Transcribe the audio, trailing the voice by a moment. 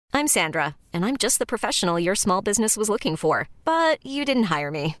I'm Sandra, and I'm just the professional your small business was looking for. But you didn't hire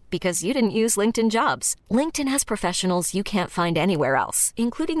me because you didn't use LinkedIn Jobs. LinkedIn has professionals you can't find anywhere else,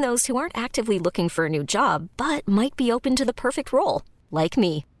 including those who aren't actively looking for a new job, but might be open to the perfect role, like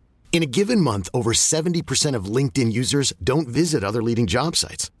me. In a given month, over 70% of LinkedIn users don't visit other leading job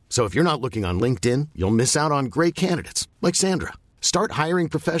sites. So if you're not looking on LinkedIn, you'll miss out on great candidates like Sandra. Start hiring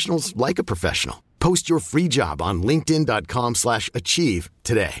professionals like a professional. Post your free job on linkedin.com/achieve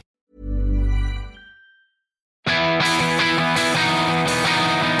today.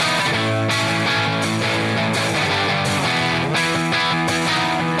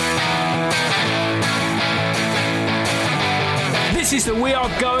 This is the We Are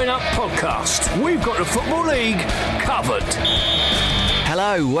Going Up podcast. We've got the Football League covered.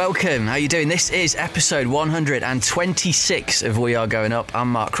 Hello, welcome. How you doing? This is episode 126 of We Are Going Up.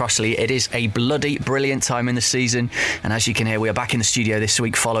 I'm Mark Crossley. It is a bloody brilliant time in the season, and as you can hear, we are back in the studio this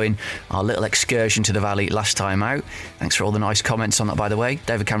week following our little excursion to the Valley last time out. Thanks for all the nice comments on that, by the way.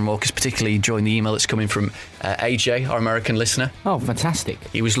 David Cameron Walker's particularly enjoying the email that's coming from AJ, our American listener. Oh, fantastic.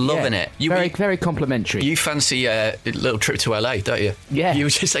 He was loving it. Very complimentary. You fancy a little trip to LA, don't you? Yeah. You were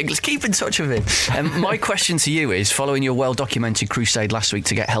just like, let's keep in touch with him. My question to you is, following your well-documented crusade last week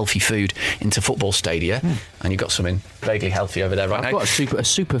to get healthy food into football stadia, and you've got something vaguely healthy over there right now. I've got a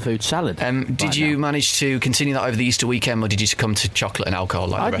superfood salad. Did you manage to continue that over the Easter weekend, or did you succumb to chocolate and alcohol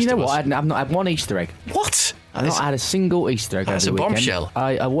like the rest of us? You know what? I've not had one Easter egg. What? I've not had a single Easter egg over the weekend. That's a bombshell.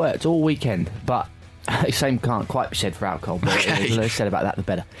 I worked all weekend, but the same can't quite be said for alcohol, but the less said about that, the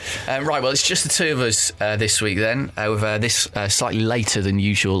better. Right, well, it's just the two of us this week then, with this slightly later than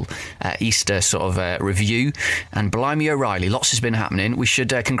usual Easter sort of review. And Blimey O'Reilly, lots has been happening. We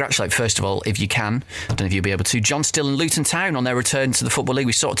should congratulate, first of all, if you can, I don't know if you'll be able to, John Still and Luton Town on their return to the Football League.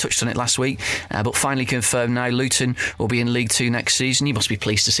 We sort of touched on it last week, but finally confirmed now Luton will be in League Two next season. You must be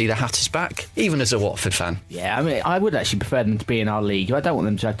pleased to see the Hatters back, even as a Watford fan. Yeah, I mean, I would actually prefer them to be in our league. I don't want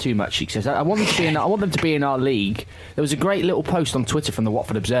them to have too much success. I want them to be in our league. There was a great little post on Twitter from the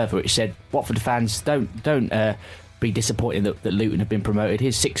Watford Observer which said, Watford fans, don't be disappointed that Luton have been promoted.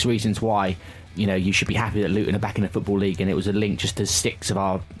 Here's 6 reasons why you should be happy that Luton are back in the Football League, and it was a link just to 6 of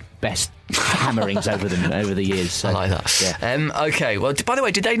our best hammerings over them over the years. So, I like that. Yeah. Okay, well, by the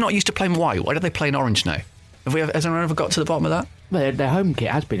way, did they not used to play in white? Why do they play in orange now? Has anyone ever got to the bottom of that? Well, their home kit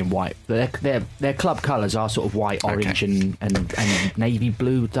has been in white. Their club colours are sort of white, orange, and navy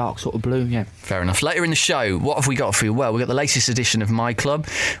blue, dark sort of blue. Yeah. Fair enough. Later in the show, what have we got for you? Well, we've got the latest edition of My Club.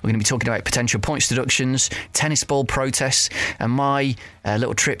 We're going to be talking about potential points deductions, tennis ball protests, and my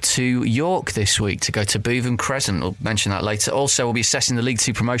little trip to York this week to go to Bootham Crescent. We'll mention that later. Also, we'll be assessing the League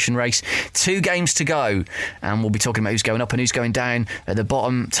Two promotion race. 2 games to go, and we'll be talking about who's going up and who's going down at the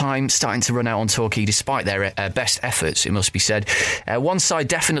bottom. Time starting to run out on Torquay, despite their best efforts, it must be said. One side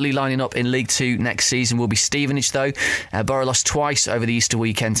definitely lining up in League Two next season will be Stevenage, though. Borough lost twice over the Easter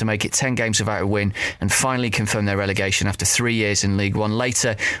weekend to make it 10 games without a win and finally confirm their relegation after 3 years in League One.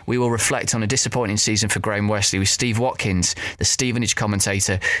 Later, we will reflect on a disappointing season for Graham Wesley with Steve Watkins, the Stevenage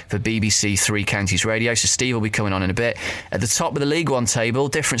commentator for BBC Three Counties Radio. So Steve will be coming on in a bit. At the top of the League One table,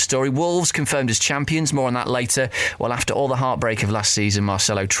 different story. Wolves confirmed as champions. More on that later. Well, after all the heartbreak of last season,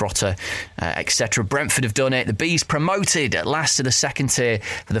 Marcelo Trotter, etc. Brentford have done it. The Bees promoted at last to the second tier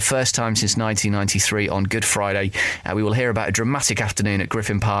for the first time since 1993 on Good Friday. We will hear about a dramatic afternoon at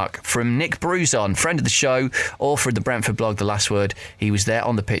Griffin Park from Nick Bruzon, friend of the show, author of the Brentford blog, The Last Word. He was there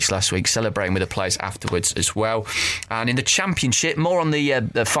on the pitch last week, celebrating with the players afterwards as well. And in the Championship, more on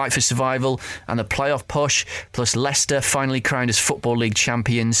the fight for survival and the playoff push, plus Leicester finally crowned as Football League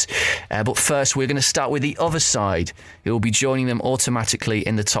champions. But first, we're going to start with the other side, who will be joining them automatically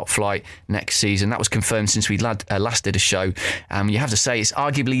in the top flight next season. That was confirmed since we last did a show. You have to say it's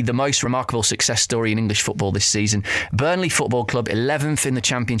arguably the most remarkable success story in English football this season. Burnley Football Club, 11th in the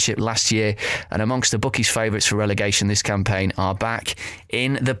Championship last year, and amongst the bookies' favourites for relegation this campaign, are back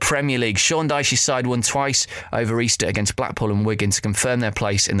in the Premier League. Sean Dyche's side won twice over Easter against Blackpool and Wigan to confirm their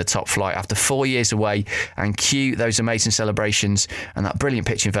place in the top flight after 4 years away, and cue those amazing celebrations and that brilliant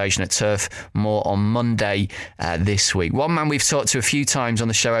pitch invasion at Turf Moor on Monday this week. One man we've talked to a few times on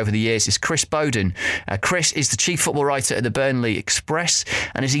the show over the years is Chris Bowden. Chris is the chief football writer at the Burnley Express,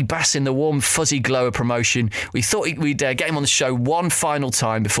 and as he basks in the warm fuzzy glow of promotion, we thought we'd get him on the show one final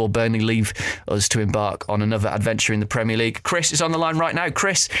time before Burnley leave us to embark on another adventure in the Premier League. Chris is on the line right now.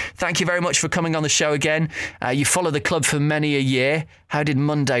 Chris, thank you very much for coming on the show again. You followed the club for many a year. How did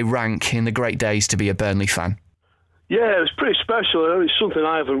Monday rank in the great days to be a Burnley fan? Yeah, it was pretty special. It's something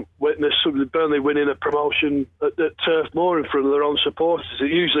I haven't witnessed, Burnley winning a promotion at Turf Moor in front of their own supporters. I've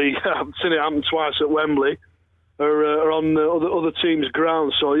seen it happen twice at Wembley. are on other teams'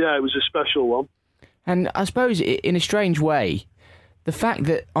 ground. So yeah, it was a special one. And I suppose in a strange way, the fact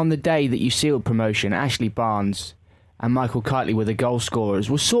that on the day that you sealed promotion, Ashley Barnes and Michael Kightly were the goal scorers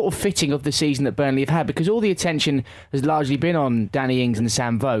was sort of fitting of the season that Burnley have had, because all the attention has largely been on Danny Ings and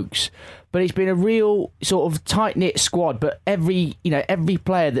Sam Vokes, but it's been a real sort of tight-knit squad. But every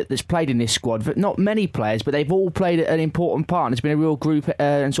player that's played in this squad, but not many players, but they've all played an important part, and it's been a real group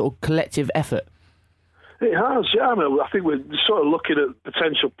and sort of collective effort. It has, yeah. I mean, I think we're sort of looking at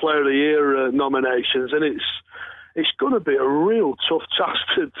potential Player of the Year nominations, and it's going to be a real tough task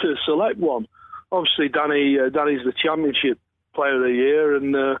to select one. Obviously, Danny's the Championship Player of the Year,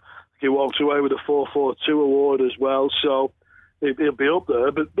 and he walked away with a 4-4-2 award as well, so he'll be up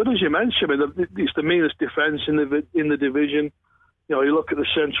there. But as you mentioned, I mean, it's the meanest defence in the division. You know, you look at the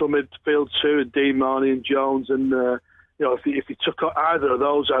central midfield too, Dean Marnie and Jones, and you know, if you took either of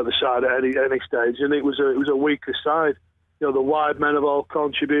those out of the side at any stage, and it was a weaker side. You know, the wide men have all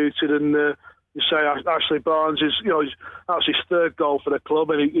contributed, and you say Ashley Barnes that's his third goal for the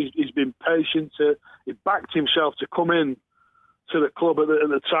club, and he's been patient. He backed himself to come in to the club at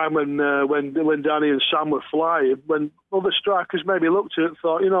the time when Danny and Sam were flying. When other strikers maybe looked at it and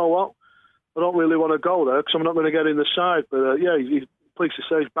thought, you know what, I don't really want to go there because I'm not going to get in the side. But he's pleased to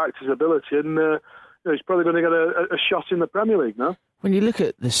say he's backed his ability, and he's probably going to get a shot in the Premier League now. When you look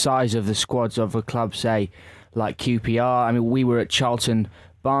at the size of the squads of a club, say, like QPR, I mean, we were at Charlton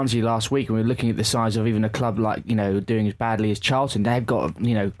Barnsley last week and we were looking at the size of even a club like, doing as badly as Charlton. They've got,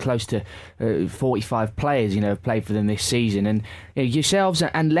 close to 45 players, played for them this season. And yourselves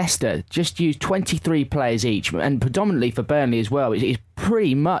and Leicester just used 23 players each, and predominantly for Burnley as well. It's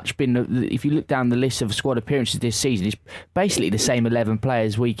pretty much been, if you look down the list of squad appearances this season, it's basically the same 11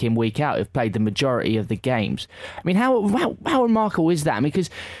 players week in, week out who've played the majority of the games. I mean, how remarkable is that? I mean, because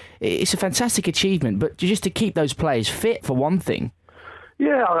it's a fantastic achievement, but just to keep those players fit, for one thing.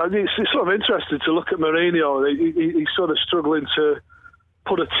 Yeah, it's sort of interesting to look at Mourinho. He's sort of struggling to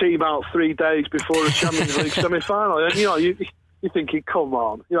put a team out 3 days before a Champions League semi-final. And, you're thinking, come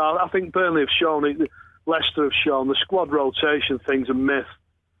on. I think Burnley have shown it, Leicester have shown, the squad rotation thing's a myth.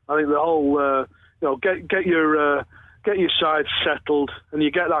 I think the whole, get your side settled and you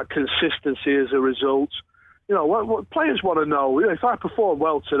get that consistency as a result. What players want to know, if I perform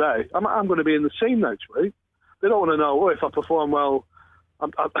well today, I'm going to be in the team next week. They don't want to know, if I perform well,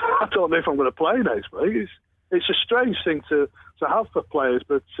 I don't know if I'm going to play next week. It's a strange thing to have for players,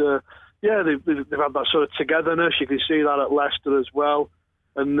 but they've had that sort of togetherness. You can see that at Leicester as well,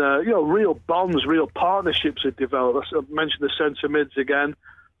 and real bonds, real partnerships have developed. I mentioned the centre mids again,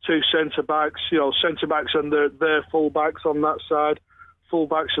 2 centre backs, centre backs and their full backs on that side, full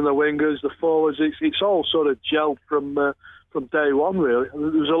backs and the wingers, the forwards. It's all sort of gelled from day one. Really, there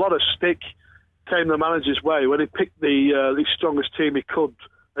was a lot of stick came the manager's way when he picked the strongest team he could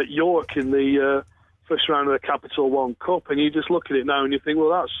at York in the first round of the Capital One Cup, and you just look at it now and you think, well,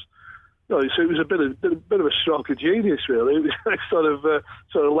 that's it was a bit of a stroke of genius, really. It was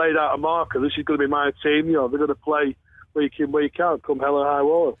sort of laid out a marker. This is going to be my team. They're going to play week in, week out, come hell or high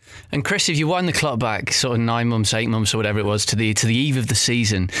water. And Chris, if you wind the clock back sort of 9 months, 8 months or whatever it was to the eve of the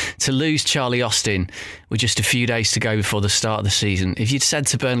season, to lose Charlie Austin with just a few days to go before the start of the season, if you'd said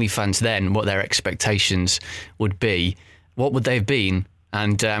to Burnley fans then what their expectations would be, what would they have been?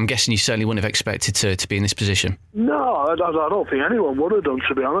 And I'm guessing you certainly wouldn't have expected to be in this position. No, I don't think anyone would have done,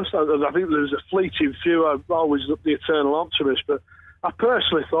 to be honest. I think there was a fleeting few. I'm always the eternal optimist, but I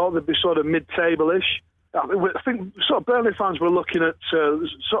personally thought they'd be sort of mid-table-ish. I think sort of Burnley fans were looking at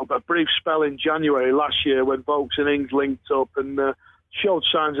sort of a brief spell in January last year when Vokes and Ings linked up and showed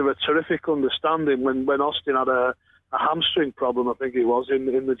signs of a terrific understanding when Austin had a hamstring problem, I think it was, in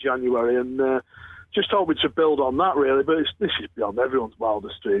the January, and just hoping to build on that, really. But this is beyond everyone's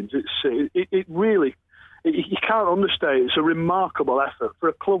wildest dreams. It really, you can't understate it. It's a remarkable effort for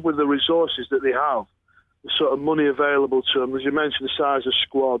a club with the resources that they have, the sort of money available to them, as you mentioned, the size of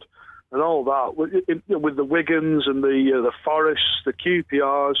squad, and all that, with the Wigans and the Forests, the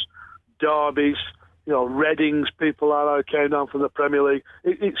QPRs, Derbys, Readings, people like that came down from the Premier League.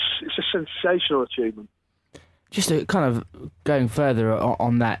 It's a sensational achievement. Just to kind of going further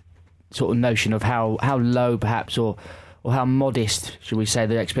on that sort of notion of how low perhaps or how modest, should we say,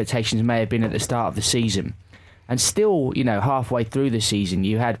 the expectations may have been at the start of the season. And still, halfway through the season,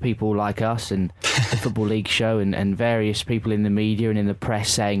 you had people like us and the Football League show and various people in the media and in the press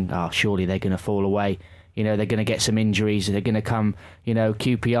saying, surely they're going to fall away. They're going to get some injuries. They're going to come,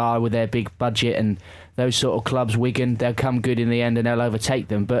 QPR with their big budget and those sort of clubs, Wigan, they'll come good in the end and they'll overtake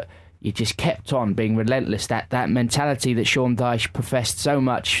them. But you just kept on being relentless. That mentality that Sean Dyche professed so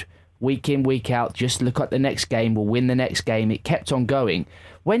much week in, week out, just look at the next game, we'll win the next game. It kept on going.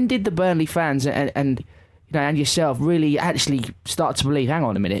 When did the Burnley fans and yourself really actually start to believe, hang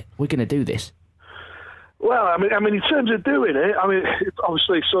on a minute, we're going to do this? Well, I mean, in terms of doing it,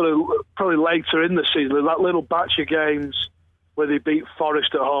 obviously sort of probably later in the season, that little batch of games where they beat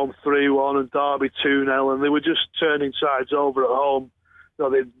Forest at home 3-1 and Derby 2-0, and they were just turning sides over at home.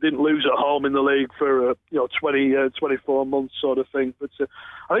 They didn't lose at home in the league for 24 months sort of thing. But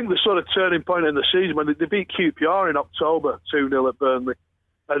I think the sort of turning point in the season when they beat QPR in October 2-0 at Burnley,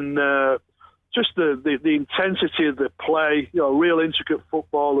 and just the intensity of the play, real intricate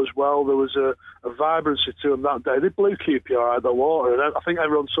football as well. There was a vibrancy to them that day. They blew QPR out of the water, and I think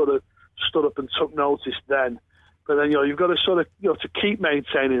everyone sort of stood up and took notice then. But then, you've got to sort of, to keep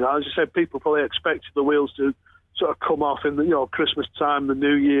maintaining that. As you said, people probably expected the wheels to sort of come off in the, Christmas time, the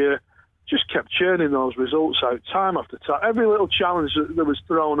New Year. Just kept churning those results out time after time. Every little challenge that was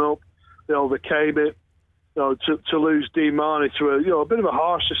thrown up, they overcame it. To lose Di Marni to a bit of a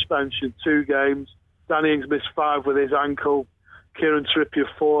harsh suspension, 2 games. Danny Ings missed 5 with his ankle. Kieran Trippier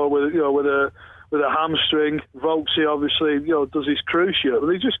 4 with a hamstring. Volksy obviously does his cruciate, but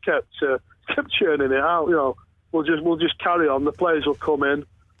they just kept churning it out. We'll just carry on. The players will come in.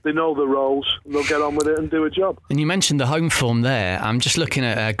 They know the roles, and they'll get on with it and do a job. And you mentioned the home form there. I'm just looking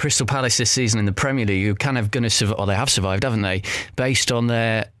at Crystal Palace this season in the Premier League, who kind of going to survive, or they have survived, haven't they, based on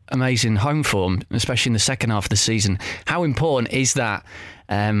their amazing home form, especially in the second half of the season. How important is that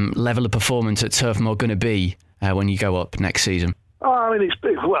level of performance at Turf Moor going to be when you go up next season? It's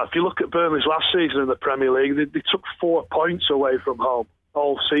big. Well, if you look at Burnley's last season in the Premier League, they took 4 points away from home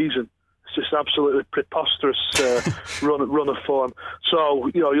all season. It's just absolutely preposterous run of form.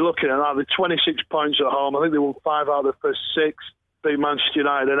 So, you're looking at that. The 26 points at home. I think they won 5 out of the first 6. Beat Manchester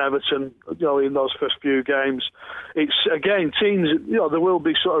United and Everton, in those first few games. It's again teams. There will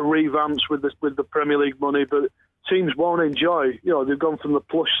be sort of revamps with the Premier League money, but teams won't enjoy. They've gone from the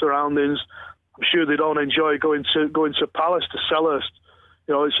plush surroundings. I'm sure they don't enjoy going to Palace, to Selhurst.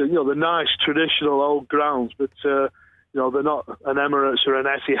 It's the nice traditional old grounds, but they're not an Emirates or an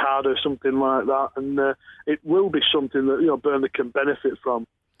Etihad or something like that, and it will be something that Burnley can benefit from.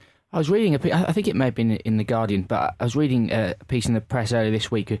 I was reading I think it may have been in The Guardian, but I was reading a piece in the press earlier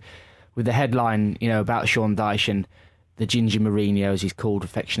this week with the headline, about Sean Dyche and the Ginger Mourinho, as he's called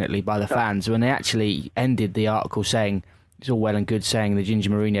affectionately by the fans, when they actually ended the article saying, it's all well and good saying the Ginger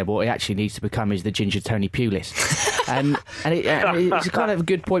Mourinho, but what he actually needs to become is the Ginger Tony Pulis. and it's kind of a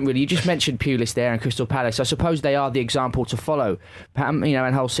good point, really. You just mentioned Pulis there and Crystal Palace. I suppose they are the example to follow,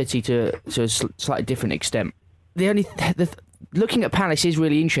 and Hull City to a slightly different extent. Looking at Palace is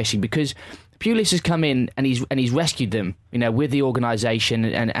really interesting because Pulis has come in and he's rescued them, with the organisation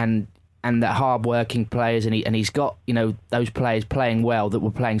and the hard-working players, and he's got those players playing well that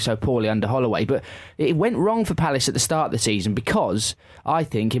were playing so poorly under Holloway. But it went wrong for Palace at the start of the season because I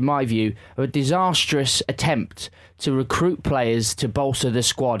think, in my view, of a disastrous attempt to recruit players to bolster the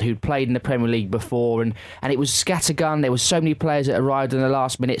squad who'd played in the Premier League before, and it was scattergun. There were so many players that arrived in the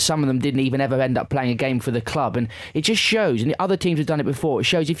last minute. Some of them didn't even ever end up playing a game for the club, and it just shows, and other teams have done it before, it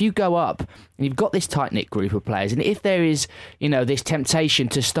shows if you go up and you've got this tight-knit group of players, and if there is this temptation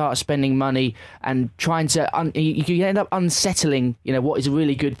to start spending money and trying to you end up unsettling what is a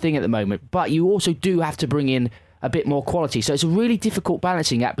really good thing at the moment, but you also do have to bring in a bit more quality. So it's a really difficult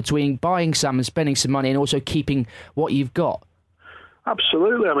balancing act between buying some and spending some money and also keeping what you've got.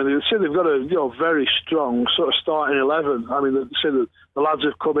 Absolutely. They say they've got a very strong sort of starting 11. They say that the lads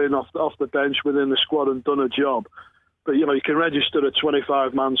have come in off the bench within the squad and done a job. But, you can register a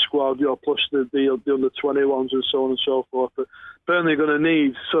 25-man squad, plus the under-21s and so on and so forth. But Burnley are going to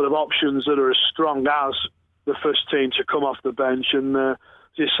need sort of options that are as strong as the first team to come off the bench. And as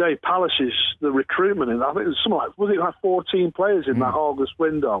you say, Palace's the recruitment, and I think there's something like 14 players in that August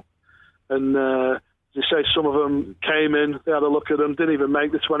window. And as you say, some of them came in, they had a look at them, didn't even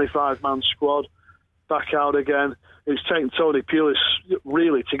make the 25-man squad, back out again. It's taken Tony Pulis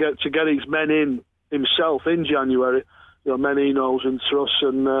really to get his men in himself in January, Meninos and Truss,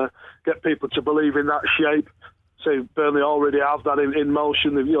 and get people to believe in that shape. So Burnley already have that in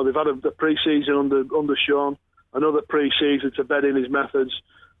motion. They've had a pre-season under Sean, another pre-season to bed in his methods.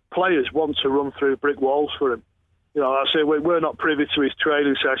 Players want to run through brick walls for him. I say we're not privy to his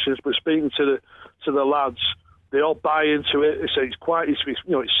training sessions, but speaking to the lads, they all buy into it. They say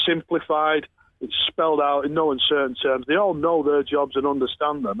it's simplified, it's spelled out in no uncertain terms. They all know their jobs and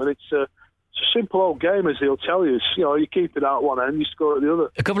understand them, and it's It's a simple old game, as he'll tell you. You keep it out one end, you score at the other.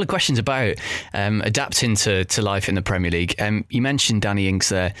 A couple of questions about adapting to life in the Premier League. You mentioned Danny Ings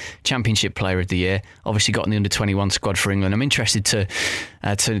there, Championship Player of the Year. Obviously got in the under-21 squad for England. I'm interested to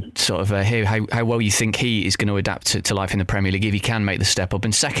sort of hear how well you think he is going to adapt to life in the Premier League if he can make the step up.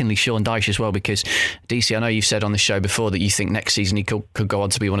 And secondly, Sean Dyche as well, because DC, I know you've said on the show before that you think next season he could go on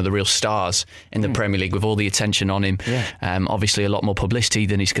to be one of the real stars in the Premier League with all the attention on him. Yeah. Obviously a lot more publicity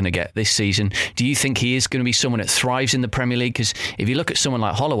than he's going to get this season. Do you think he is going to be someone that thrives in the Premier League? Because if you look at someone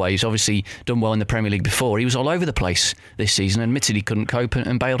like Holloway, who's obviously done well in the Premier League before, he was all over the place this season, admitted he couldn't cope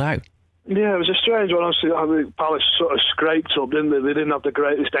and bailed out. Yeah, it was a strange one. Obviously, I think Palace sort of scraped up, didn't they? They didn't have the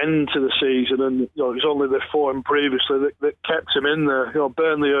greatest end to the season, and it was only the form previously that kept him in there.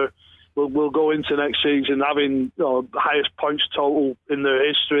 Burnley will go into next season having the highest points total in their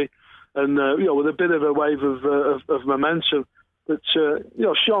history, and with a bit of a wave of momentum. But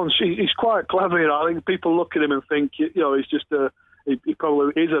Sean, he's quite clever. I think people look at him and think, he's just he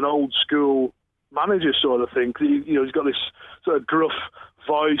probably is an old school manager sort of thing. He's got this sort of gruff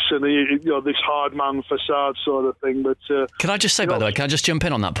voice and this hard man facade sort of thing. But can I just say, by the way, can I just jump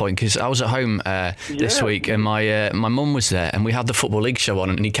in on that point? Because I was at home this week and my mum was there and we had the Football League show on,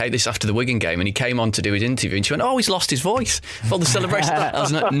 and he came this after the Wigan game and he came on to do his interview and she went, he's lost his voice for the celebration. I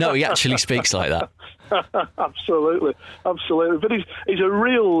was like, no, he actually speaks like that. Absolutely. But he's a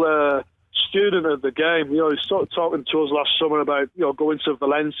real student of the game. He's sort of talking to us last summer about going to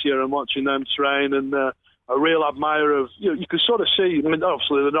Valencia and watching them train, and a real admirer of. You can sort of see. I mean,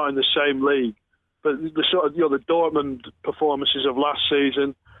 obviously they're not in the same league, but the sort of the Dortmund performances of last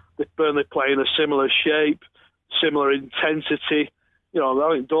season, Burnley play in a similar shape, similar intensity.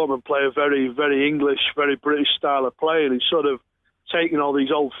 I think Dortmund play a very, very English, very British style of play, and he's sort of taking all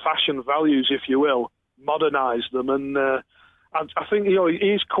these old-fashioned values, if you will, modernised them, and I think he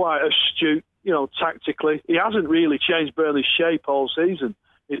is quite astute, tactically. He hasn't really changed Burnley's shape all season.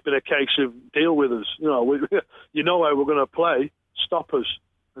 It's been a case of deal with us. How we're going to play, stop us.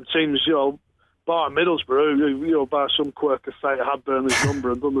 And teams, bar Middlesbrough, who by some quirk of fate had Burnley's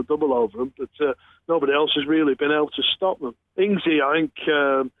number and done the double over them, but nobody else has really been able to stop them. Ingsy, I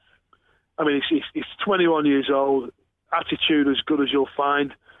think, he's 21 years old, attitude as good as you'll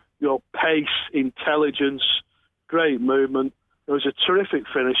find, pace, intelligence, great movement. He was a terrific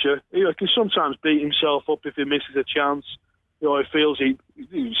finisher. He can sometimes beat himself up if he misses a chance. He feels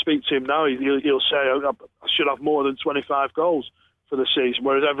you speak to him now, he'll say, I should have more than 25 goals for the season,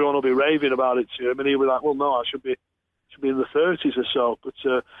 whereas everyone will be raving about it to him, and he'll be like, well, no, I should be in the 30s or so.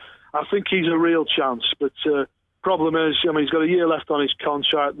 But I think he's a real chance. But problem is, he's got a year left on his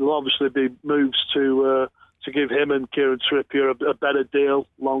contract. There'll obviously be moves to give him and Kieran Trippier a better deal,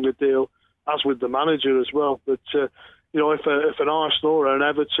 longer deal, as with the manager as well. But if an Arsenal or an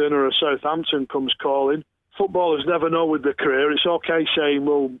Everton or a Southampton comes calling, footballers never know with their career. It's okay saying,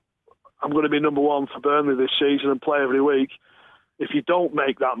 well, I'm going to be number one for Burnley this season and play every week. If you don't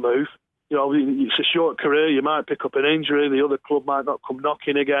make that move, it's a short career. You might pick up an injury. The other club might not come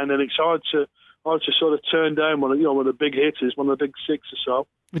knocking again, and it's hard to sort of turn down one of the big hitters, one of the big six or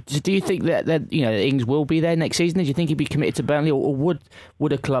so. Do you think that Ings will be there next season? Do you think he'd be committed to Burnley, or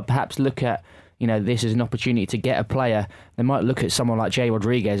would a club perhaps look at this as an opportunity to get a player? They might look at someone like Jay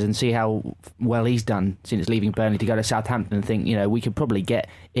Rodriguez and see how well he's done since leaving Burnley to go to Southampton and think, we could probably get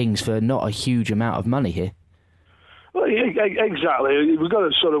Ings for not a huge amount of money here. Well, exactly. We've got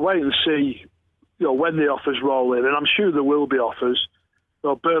to sort of wait and see, when the offers roll in, and I'm sure there will be offers.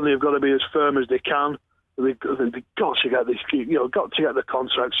 Burnley have got to be as firm as they can. They've got to get this, got to get the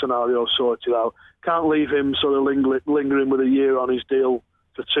contract scenario sorted out. Can't leave him sort of lingering with a year on his deal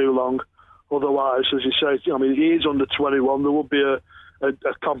for too long. Otherwise, as you say, he is under 21. There would be a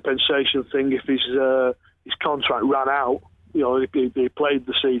compensation thing if his contract ran out. He played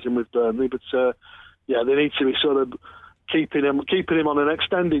the season with Burnley, but they need to be sort of keeping him on an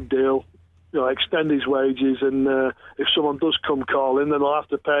extended deal. Extend his wages, and if someone does come calling, then they'll have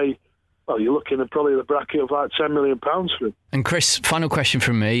to pay. Well, you're looking at probably the bracket of like £10 million for him. And Chris, final question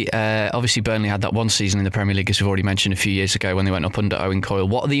from me. Obviously, Burnley had that one season in the Premier League, as we've already mentioned, a few years ago when they went up under Owen Coyle.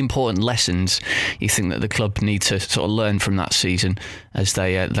 What are the important lessons you think that the club need to sort of learn from that season as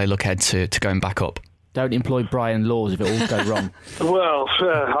they look ahead to going back up? Don't employ Brian Laws if it all goes wrong. Well,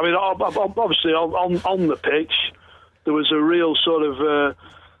 obviously on the pitch, there was a real sort of...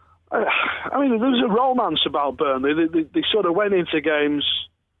 there was a romance about Burnley. They sort of went into games...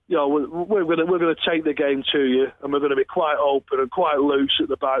 we're going to take the game to you, and we're going to be quite open and quite loose at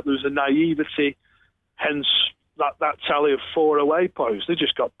the back. There was a naivety, hence that tally of 4 away points. They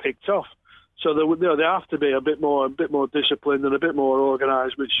just got picked off. So they have to be a bit more disciplined and a bit more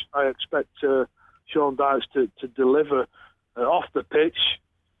organised, which I expect Sean Dyche to deliver off the pitch.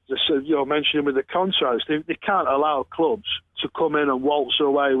 Just mentioning with the contracts, they can't allow clubs to come in and waltz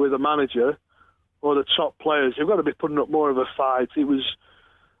away with a manager or the top players. They've got to be putting up more of a fight. The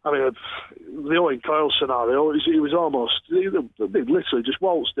Owen Coyle scenario, it was almost, they literally just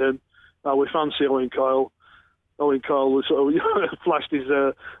waltzed in. We fancy Owen Coyle. Owen Coyle sort of flashed his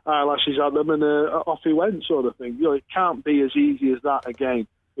eyelashes at them and off he went, sort of thing. It can't be as easy as that again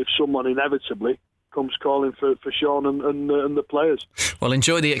if someone inevitably comes calling for Sean and the players. Well,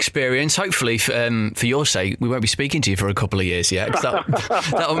 enjoy the experience. Hopefully, for your sake, we won't be speaking to you for a couple of years yet.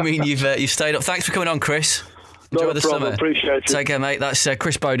 That'll mean you've stayed up. Thanks for coming on, Chris. Enjoy the summer. Appreciate it. Take care, mate. That's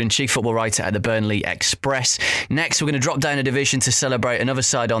Chris Bowden, chief football writer at the Burnley Express. Next, we're going to drop down a division to celebrate another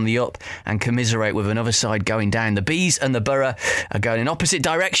side on the up and commiserate with another side going down. The Bees and the Borough are going in opposite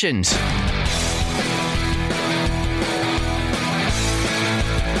directions.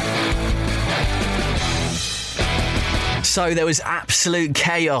 So there was absolute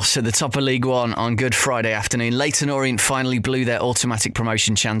chaos at the top of League One on Good Friday afternoon. Leyton Orient finally blew their automatic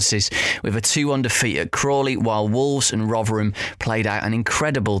promotion chances with a 2-1 defeat at Crawley, while Wolves and Rotherham played out an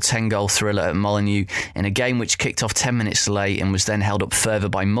incredible 10-goal thriller at Molineux in a game which kicked off 10 minutes late and was then held up further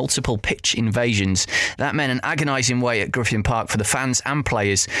by multiple pitch invasions. That meant an agonising wait at Griffin Park for the fans and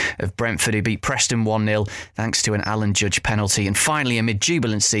players of Brentford, who beat Preston 1-0 thanks to an Alan Judge penalty. And finally, amid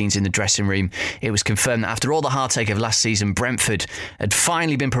jubilant scenes in the dressing room, it was confirmed that after all the heartache of last season, Brentford had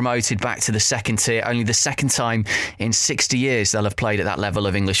finally been promoted back to the second tier, only the second time in 60 years they'll have played at that level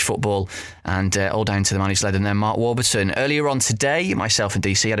of English football, and all down to the man who's led them there, Mark Warburton. Earlier on today, myself and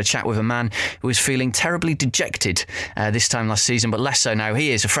DC had a chat with a man who was feeling terribly dejected this time last season, but less so now. He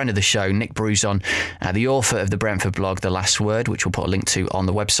is a friend of the show, Nick Bruzon, the author of the Brentford blog, The Last Word, which we'll put a link to on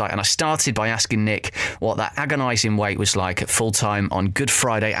the website. And I started by asking Nick what that agonising wait was like at full time on Good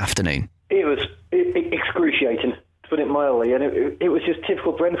Friday afternoon. It was excruciating, to put it mildly, and it was just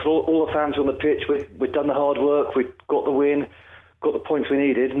typical Brentford. All the fans were on the pitch. We'd done the hard work, we'd got the win, got the points we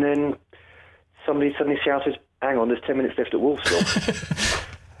needed, and then somebody suddenly shouted, "Hang on, there's 10 minutes left at Wolves still."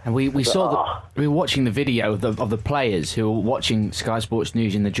 And we were watching the video of the players who were watching Sky Sports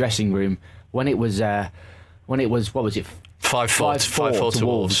News in the dressing room when it was what was it? 5-4 to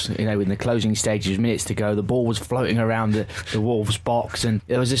Wolves. In the closing stages, minutes to go, the ball was floating around the Wolves box, and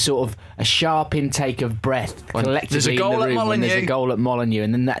there was a sharp intake of breath collectively in the room when there's a goal at Molineux,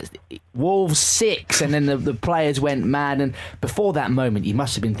 and then that's Wolves 6, and then the players went mad. And before that moment, you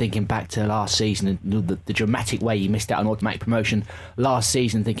must have been thinking back to last season and the dramatic way you missed out on automatic promotion last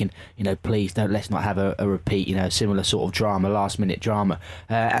season, thinking, please let's not have a repeat, a similar sort of drama, last minute drama.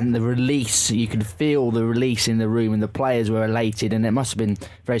 And the release, you could feel the release in the room, and the players were elated, and it must have been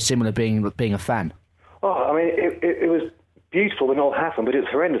very similar being a fan. Oh, I mean, it was beautiful when it all happened, but it was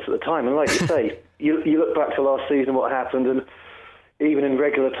horrendous at the time. And like you say, you look back to last season, what happened, and even in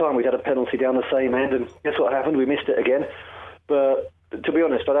regular time, we'd had a penalty down the same end, and guess what happened? We missed it again. But to be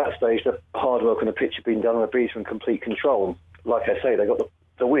honest, by that stage, the hard work on the pitch had been done, and the Bees were in complete control. And like I say, they got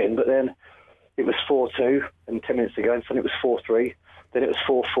the win, but then it was 4-2, and 10 minutes to go, and suddenly it was 4-3, then it was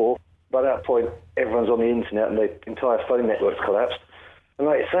 4-4. By that point, everyone's on the internet and the entire phone network's collapsed. And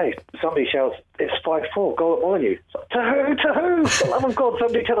like I say, somebody shouts, "It's 5-4, goal at Molineux." To who? For the love of God,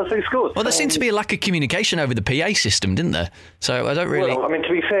 somebody tell us who scored. Well, there seemed to be a lack of communication over the PA system, didn't there? So I don't really... Well, I mean, to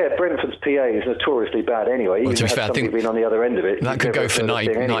be fair, Brentford's PA is notoriously bad anyway. Well, to be fair, I think been on the other end of it. That could go for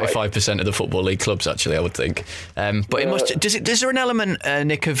 95% of the Football League clubs, actually, I would think. But it must... Is there an element,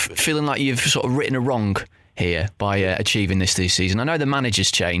 Nick, of feeling like you've sort of written a wrong here by achieving this season? I know the manager's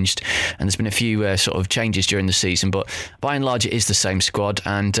changed and there's been a few sort of changes during the season, but by and large it is the same squad,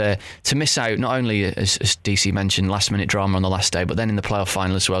 and to miss out not only, as DC mentioned, last minute drama on the last day, but then in the playoff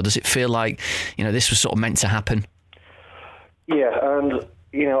final as well, does it feel like this was sort of meant to happen? Yeah, and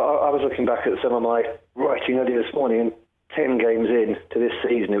I was looking back at some of my writing earlier this morning, and 10 games in to this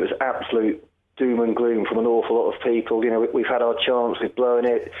season, it was absolute doom and gloom from an awful lot of people. We've had our chance, we've blown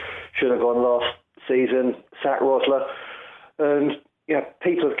it, should have gone last season, sack Rosler, and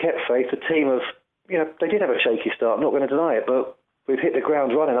people have kept faith. The team they did have a shaky start, I'm not going to deny it, but we've hit the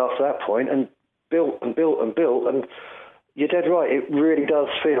ground running after that point and built and built and built, and you're dead right, it really does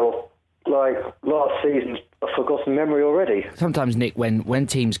feel like last season's a forgotten memory already. Sometimes, Nick, when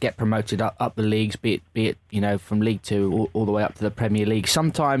teams get promoted up the leagues, be it from League 2 all the way up to the Premier League,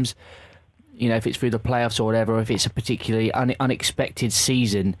 sometimes if it's through the playoffs or whatever, if it's a particularly unexpected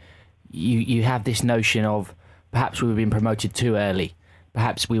season, you have this notion of perhaps we've been promoted too early.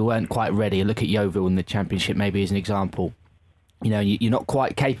 Perhaps we weren't quite ready. Look at Yeovil in the Championship maybe as an example. you're not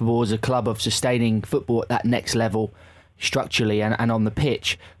quite capable as a club of sustaining football at that next level structurally and on the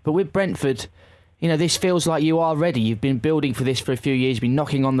pitch. But with Brentford, this feels like you are ready. You've been building for this for a few years. You've been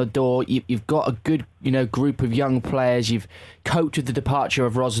knocking on the door. You've got a good, group of young players. You've coped with the departure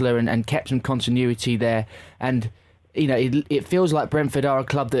of Rosler and kept some continuity there. And, it feels like Brentford are a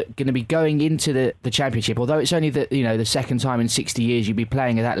club that are going to be going into the Championship. Although it's only the second time in 60 years you'll be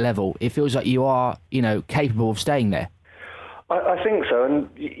playing at that level. It feels like you are, capable of staying there. I think so. And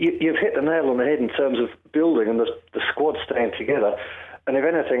you've hit the nail on the head in terms of building and the squad staying together. And if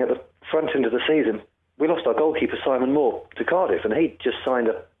anything, at the front end of the season, we lost our goalkeeper, Simon Moore, to Cardiff, and he just signed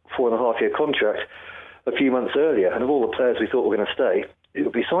a 4.5-year contract a few months earlier. And of all the players we thought were going to stay, it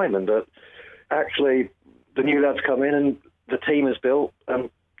would be Simon. But actually, the new lads come in and the team is built. And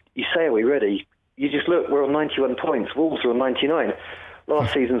you say, are we ready? You just look, we're on 91 points. Wolves are on 99.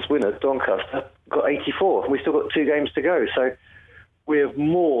 Last season's winner, Doncaster, got 84. And we've still got 2 games to go. So we have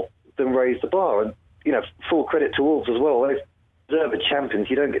more than raised the bar. And, full credit to Wolves as well. They've deserved champions.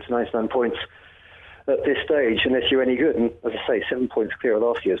 You don't get to 99 points at this stage unless you're any good. And as I say, 7 points clear of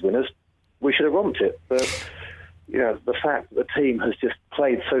last year's winners. We should have romped it. But, the fact that the team has just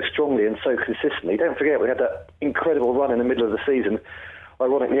played so strongly and so consistently. Don't forget, we had that incredible run in the middle of the season,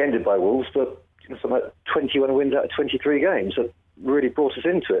 ironically ended by Wolves, but something like 21 wins out of 23 games. That really brought us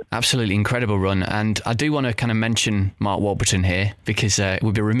into it. Absolutely incredible run. And I do want to kind of mention Mark Warburton here, because it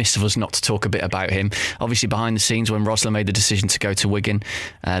would be remiss of us not to talk a bit about him. Obviously, behind the scenes, when Rosler made the decision to go to Wigan,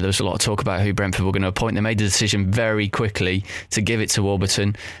 there was a lot of talk about who Brentford were going to appoint. They made the decision very quickly to give it to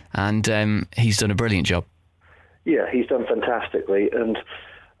Warburton, and he's done a brilliant job. Yeah, he's done fantastically. And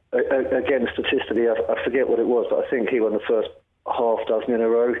again, statistically, I forget what it was, but I think he won the first half dozen in a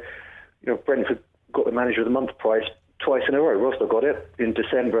row. Brentford got the Manager of the Month prize twice in a row. Rosler got it in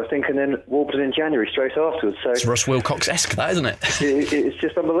December, I think, and then Warburton in January straight afterwards. So it's Ross Wilcox-esque, that, isn't it? It's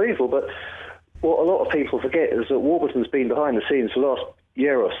just unbelievable. But what a lot of people forget is that Warburton's been behind the scenes for the last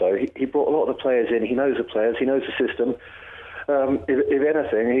year or so. He brought a lot of the players in. He knows the players. He knows the system. If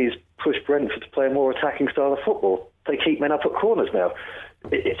anything, he's pushed Brentford to play a more attacking style of football. They keep men up at corners now.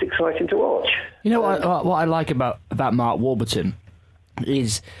 It's exciting to watch. What I like about Mark Warburton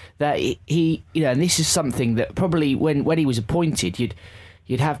is that he and this is something that probably when he was appointed,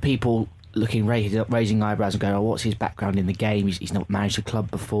 you'd have people raising eyebrows and going, oh, what's his background in the game? He's not managed a club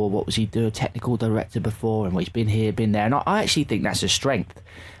before. What was he do? A technical director before, and he's been here, been there. And I actually think that's a strength.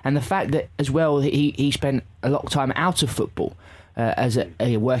 And the fact that as well he spent a lot of time out of football as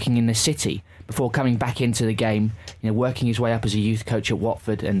working in the city before coming back into the game, working his way up as a youth coach at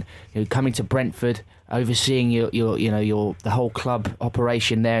Watford, and coming to Brentford, overseeing your the whole club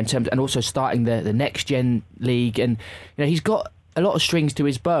operation there in terms, and also starting the next gen league, and he's got a lot of strings to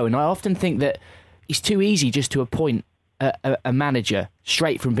his bow. And I often think that it's too easy just to appoint a manager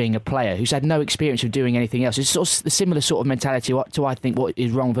straight from being a player who's had no experience of doing anything else. It's sort of the similar sort of mentality to I think what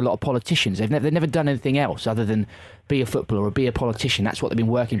is wrong with a lot of politicians. They've never done anything else other than be a footballer or be a politician. That's what they've been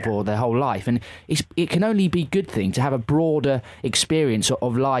working for their whole life. And it can only be a good thing to have a broader experience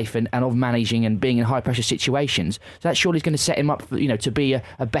of life and of managing and being in high pressure situations. So that surely is going to set him up for, to be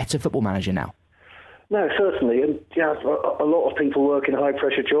a better football manager now. No, certainly. And a lot of people work in high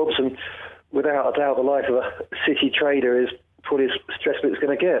pressure jobs, and without a doubt, the life of a city trader is probably as stressful as it's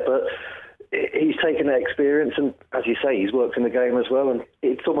going to get. But he's taken that experience, and as you say, he's worked in the game as well. And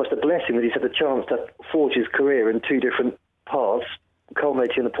it's almost a blessing that he's had the chance to forge his career in 2 different paths,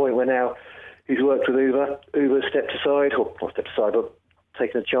 culminating to the point where now he's worked with Uwe. Uwe's stepped aside, or not stepped aside, but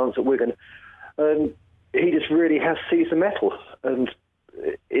taken a chance at Wigan. And he just really has seized the metal. And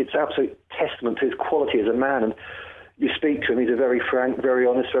it's absolute testament to his quality as a man. And you speak to him, he's a very frank, very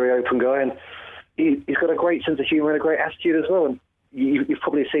honest, very open guy, and he's got a great sense of humour and a great attitude as well. And you've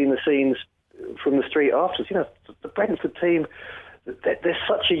probably seen the scenes from the street afterwards. The Brentford team, they're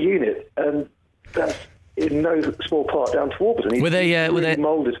such a unit, and that's in no small part down to Warburton. Were they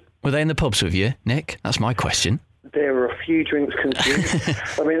moulded. Were they in the pubs with you, Nick? That's my question. There were a few drinks consumed.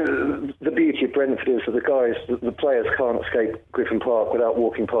 I mean, the beauty of Brentford is that the players can't escape Griffin Park without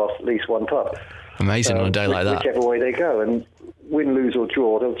walking past at least one pub. Amazing on a day like that. Whichever way they go, and win, lose or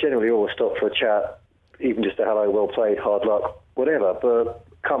draw, they'll generally always stop for a chat, even just a hello, well played, hard luck, whatever. But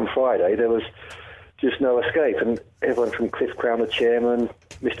come Friday, there was just no escape, and everyone from Cliff Crown, the chairman,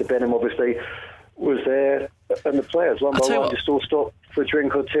 Mr. Benham obviously, was there, and the players one by one just all stopped for a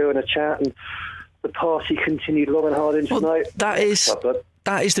drink or two and a chat, and the party continued long and hard into the night. That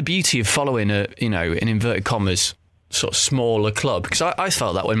is the beauty of following in inverted commas, sort of smaller club, because I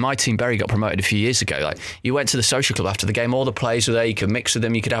felt that when my team Bury got promoted a few years ago, like you went to the social club after the game, all the players were there, you could mix with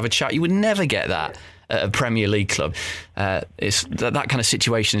them, you could have a chat. You would never get that at a Premier League club. It's that kind of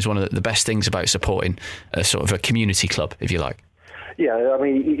situation is one of the best things about supporting a sort of a community club, if you like. Yeah, I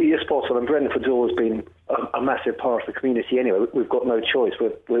mean, you're spot on, and Brentford's always been a massive part of the community anyway. We've got no choice.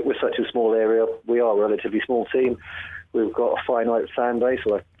 We're such a small area. We are a relatively small team. We've got a finite fan base,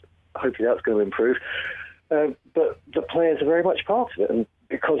 so hopefully that's going to improve. But the players are very much part of it, and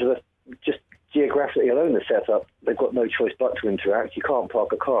because of just geographically alone the setup, they've got no choice but to interact. You can't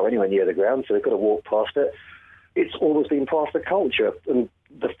park a car anywhere near the ground, so they've got to walk past it. It's always been part of the culture, and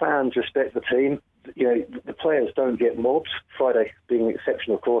the fans respect the team. You know, the players don't get mobbed, Friday being an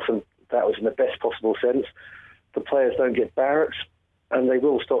exception, of course, and that was in the best possible sense. The players don't get barracks, and they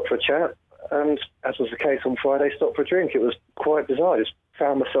will stop for a chat. And as was the case on Friday, stop for a drink. It was quite bizarre. I just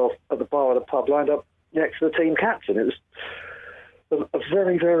found myself at the bar of the pub lined up next to the team captain. It was a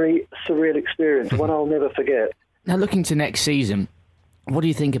very, very surreal experience, one I'll never forget. Now, looking to next season, what do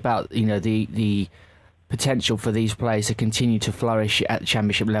you think about the potential for these players to continue to flourish at the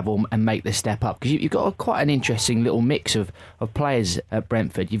Championship level and make the step up? Because you've got quite an interesting little mix of players at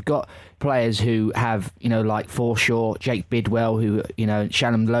Brentford. You've got players who have, like Forshaw, Jake Bidwell, who,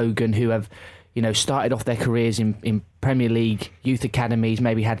 Shannon Logan, who have, started off their careers in Premier League youth academies,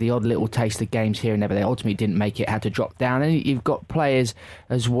 maybe had the odd little taste of games here and there, but they ultimately didn't make it, had to drop down. And you've got players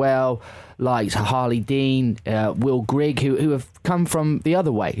as well like Harley Dean, Will Grigg, who have come from the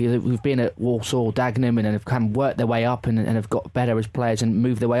other way, who've been at Walsall, Dagenham, and have kind of worked their way up and have got better as players and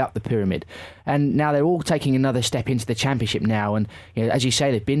moved their way up the pyramid. And now they're all taking another step into the Championship now. And as you say,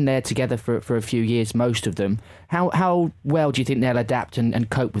 they've been there together for a few years, most of them. How well do you think they'll adapt and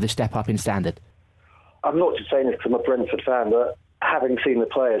cope with the step up in standard? I'm not just saying this because I'm a Brentford fan, but having seen the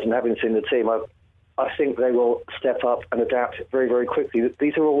players and having seen the team, I think they will step up and adapt very, very quickly.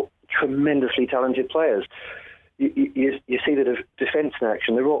 These are all tremendously talented players. You see the defence in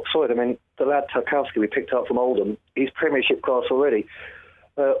action. They're rock solid. I mean, the lad Tarkowski we picked up from Oldham, he's Premiership class already.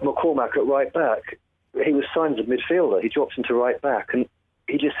 McCormack at right back, he was signed as a midfielder. He drops into right back, and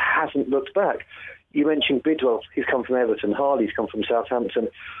he just hasn't looked back. You mentioned Bidwell, he's come from Everton. Harley's come from Southampton.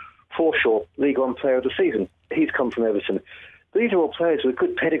 Forshaw, League One Player of the Season, he's come from Everton. These are all players with a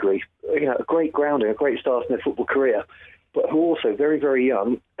good pedigree, a great grounding, a great start in their football career, but who are also very, very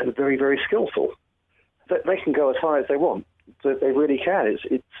young and very, very skillful. They can go as high as they want. They really can.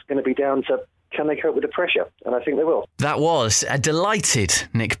 It's going to be down to, can they cope with the pressure? And I think they will. That was a delighted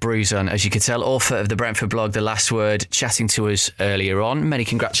Nick Bruzon, as you could tell, author of the Brentford blog, The Last Word, chatting to us earlier on. Many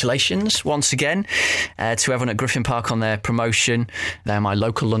congratulations once again to everyone at Griffin Park on their promotion. They're my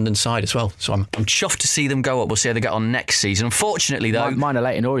local London side as well, so I'm chuffed to see them go up. We'll see how they get on next season. Unfortunately, though... Mine are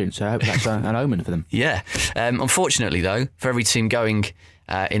late in Orient, so I hope that's an omen for them. Yeah. Unfortunately, though, for every team going...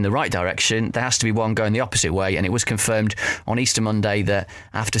 in the right direction, there has to be one going the opposite way, and it was confirmed on Easter Monday that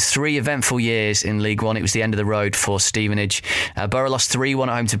after 3 eventful years in League One, it was the end of the road for Stevenage. Borough lost 3-1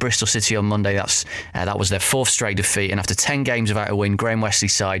 at home to Bristol City on Monday. That was their 4th straight defeat, and after 10 games without a win, Graham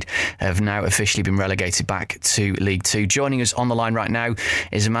Wesley's side have now officially been relegated back to League Two. Joining us on the line right now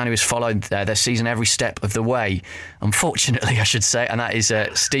is a man who has followed their season every step of the way, unfortunately I should say, and that is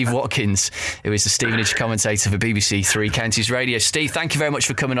Steve Watkins, who is the Stevenage commentator for BBC Three Counties Radio. Steve, thank you very much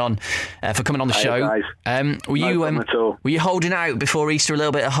for coming on the show. Were you holding out before Easter a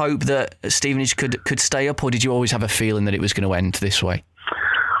little bit of hope that Stevenage could stay up, or did you always have a feeling that it was going to end this way?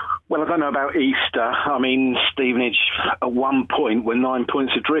 Well, I don't know about Easter. I mean, Stevenage at one point were 9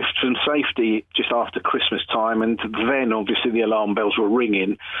 points adrift from safety just after Christmas time, and then obviously the alarm bells were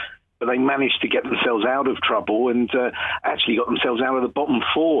ringing. But they managed to get themselves out of trouble and actually got themselves out of the bottom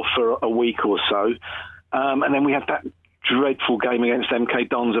 4 for a week or so. And then we had that dreadful game against MK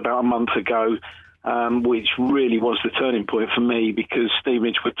Dons about a month ago, which really was the turning point for me, because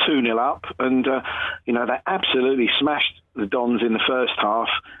Stevenage were 2-0 up and, they absolutely smashed the Dons in the first half.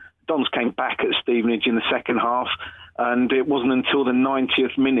 Dons came back at Stevenage in the second half, and it wasn't until the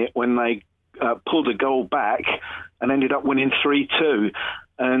 90th minute when they pulled a goal back and ended up winning 3-2.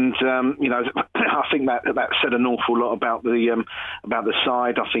 And I think that said an awful lot about the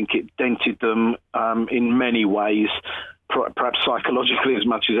side. I think it dented them in many ways, perhaps psychologically as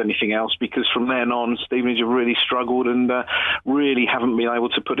much as anything else, because from then on, Stevenage have really struggled and really haven't been able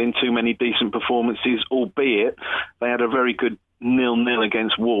to put in too many decent performances, albeit they had a very good 0-0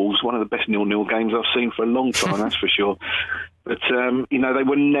 against Wolves, one of the best 0-0 games I've seen for a long time, that's for sure. But, they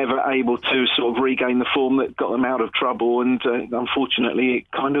were never able to sort of regain the form that got them out of trouble, and unfortunately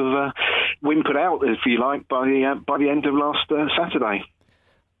it kind of whimpered out, if you like, by the end of last Saturday.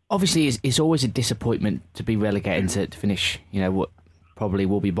 Obviously, it's always a disappointment to be relegated to finish, what probably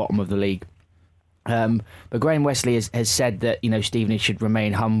will be bottom of the league. But Graham Westley has said that Stevenage should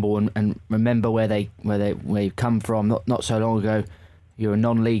remain humble and remember where they've come from. Not so long ago, you're a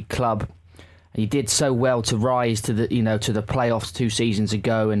non-league club, and you did so well to rise to the playoffs 2 seasons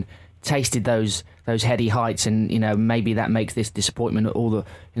ago and tasted those heady heights, and maybe that makes this disappointment all the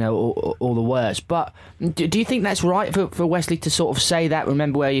worse. But do you think that's right for Wesley to sort of say that,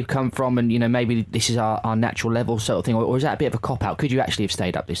 remember where you've come from, and maybe this is our natural level sort of thing, or is that a bit of a cop out? Could you actually have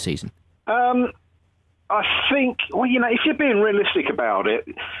stayed up this season? I think, if you're being realistic about it,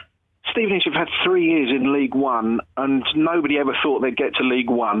 Stevenage have had 3 years in League One, and nobody ever thought they'd get to League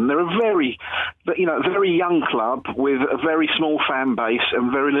One. They're a very young club with a very small fan base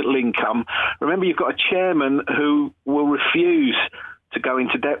and very little income. Remember, you've got a chairman who will refuse to go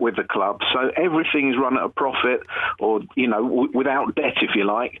into debt with the club, so everything is run at a profit, or without debt, if you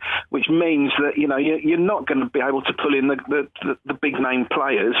like, which means that you're not going to be able to pull in the big name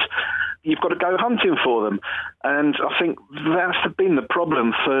players. You've got to go hunting for them, and I think that's been the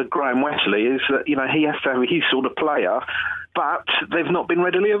problem for Graham Westley, is that he has to have his sort of player, but they've not been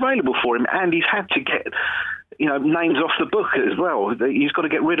readily available for him, and he's had to get names off the book as well. He's got to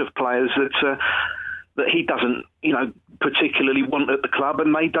get rid of players that he doesn't particularly want at the club,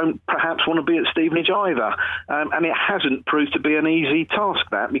 and they don't perhaps want to be at Stevenage either. And it hasn't proved to be an easy task,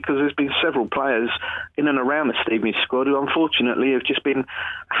 that, because there's been several players in and around the Stevenage squad who unfortunately have just been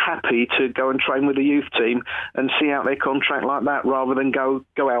happy to go and train with the youth team and see out their contract like that, rather than go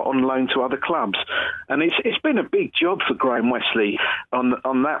out on loan to other clubs. And it's been a big job for Graham Westley on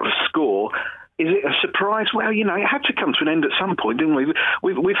that score. Is it a surprise? Well, it had to come to an end at some point, didn't we?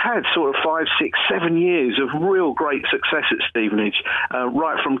 We've had sort of 5, 6, 7 years of real great success at Stevenage,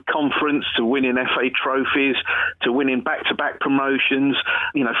 right from conference to winning FA trophies to winning back-to-back promotions,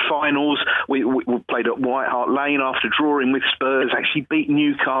 finals. We played at White Hart Lane after drawing with Spurs, actually beat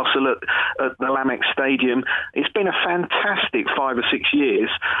Newcastle at the Lamex Stadium. It's been a fantastic 5 or 6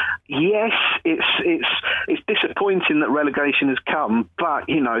 years. Yes, it's disappointing that relegation has come, but,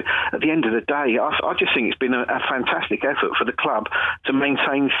 at the end of the day, I just think it's been a fantastic effort for the club to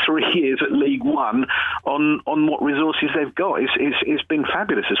maintain 3 years at League One on what resources they've got. It's been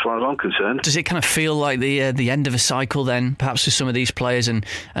fabulous as far as I'm concerned. Does it kind of feel like the end of a cycle then, perhaps for some of these players, and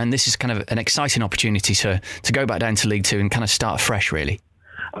this is kind of an exciting opportunity to go back down to League Two and kind of start fresh, really?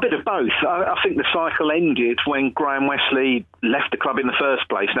 A bit of both. I think the cycle ended when Graham Westley left the club in the first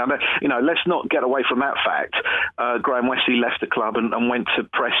place. Now, let's not get away from that fact. Graham Westley left the club and went to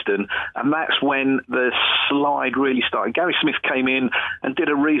Preston, and that's when the slide really started. Gary Smith came in and did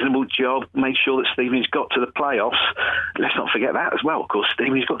a reasonable job, made sure that Stevenage got to the playoffs. Let's not forget that as well. Of course,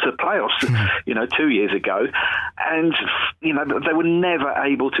 Stevenage got to the playoffs, 2 years ago, and they were never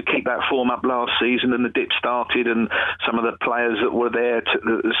able to keep that form up last season, and the dip started, and some of the players that were there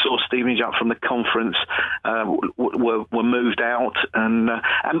saw Stevenage up from the conference were moved out and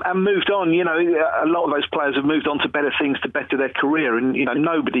moved on. A lot of those players have moved on to better things, to better their career, and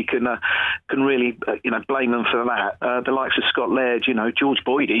nobody can really blame them for that. The likes of Scott Laird, George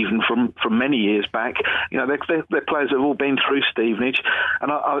Boyd, even from many years back, they're players that have all been through Stevenage,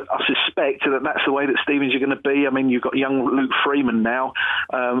 and I suspect that that's the way that Stevenage are going to be. I mean, you've got young Luke Freeman now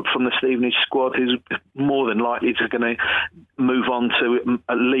from the Stevenage squad, who's more than likely to going to move on to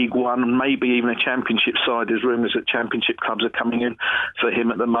a League One and maybe even a Championship side. There's rumours that Championship clubs are coming in for him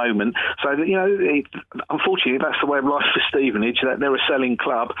at the moment. So, unfortunately, that's the way of life for Stevenage. That they're a selling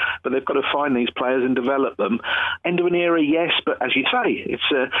club, but they've got to find these players and develop them. End of an era, yes, but as you say,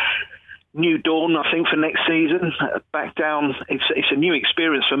 it's a new dawn, I think, for next season. Back down, it's a new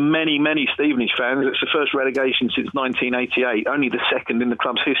experience for many, many Stevenage fans. It's the first relegation since 1988, only the second in the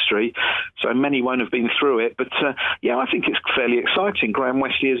club's history, so many won't have been through it. But I think it's fairly exciting. Graham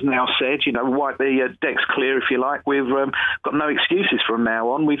Westley has now said, wipe the decks clear, if you like. We've got no excuses from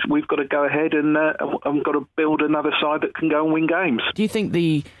now on. We've got to go ahead and got to build another side that can go and win games. Do you think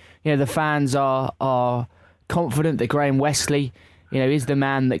the fans are confident that Graham Westley, is the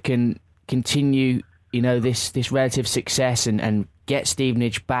man that can continue, this relative success and get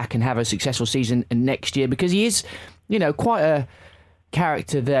Stevenage back and have a successful season next year? Because he is, quite a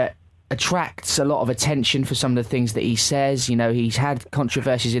character that attracts a lot of attention for some of the things that he says. He's had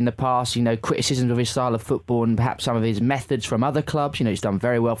controversies in the past, criticisms of his style of football and perhaps some of his methods from other clubs. He's done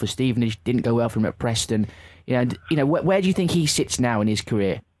very well for Stevenage, didn't go well for him at Preston. Where do you think he sits now in his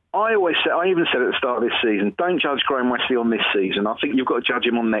career? I even said at the start of this season, don't judge Graham Westley on this season. I think you've got to judge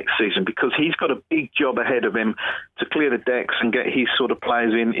him on next season, because he's got a big job ahead of him to clear the decks and get his sort of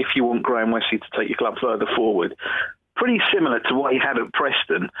players in if you want Graham Westley to take your club further forward. Pretty similar to what he had at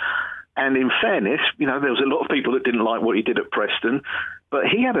Preston. And in fairness, there was a lot of people that didn't like what he did at Preston. But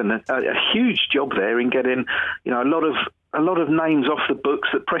he had a huge job there in getting, a lot of names off the books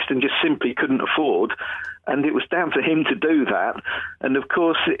that Preston just simply couldn't afford, and it was down to him to do that. And of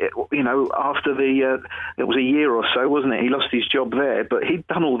course, after it was a year or so, wasn't it? He lost his job there, but he'd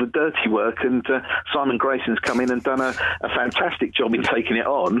done all the dirty work, and Simon Grayson's come in and done a fantastic job in taking it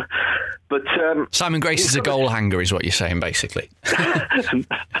on. But Simon Grayson's a goal hanger, is what you're saying, basically.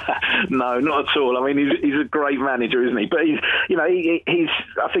 No, not at all. I mean, he's a great manager, isn't he? But he's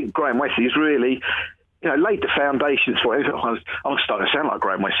I think Graham Westley's really, laid the foundations for it. I'm starting to sound like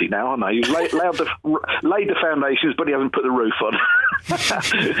Graham Westley now, aren't I? He's laid the foundations, but he hasn't put the roof on. But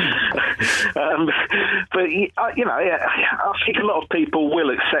I think a lot of people will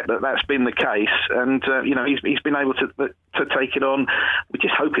accept that that's been the case, and he's been able to take it on. We're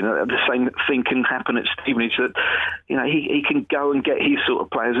just hoping that the same thing can happen at Stevenage, that he can go and get his sort of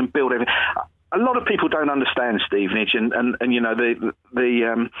players and build everything. A lot of people don't understand Stevenage and the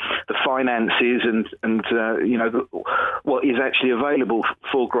finances and what is actually available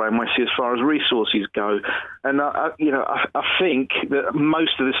for Graham Westley as far as resources go. And I think that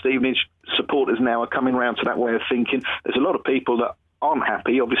most of the Stevenage supporters now are coming around to that way of thinking. There's a lot of people that aren't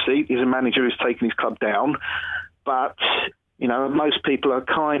happy. Obviously, he's a manager who's taken his club down, but most people are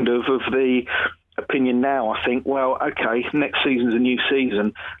kind of the opinion now, I think, well, okay, next season's a new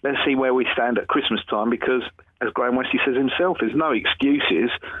season. Let's see where we stand at Christmas time, because, as Graham Westley says himself, there's no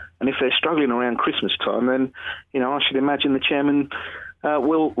excuses. And if they're struggling around Christmas time, then, I should imagine the chairman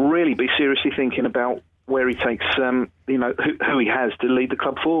will really be seriously thinking about where he takes, who he has to lead the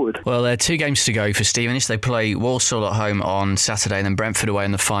club forward. Well, there are 2 games to go for Stevenage. They play Walsall at home on Saturday and then Brentford away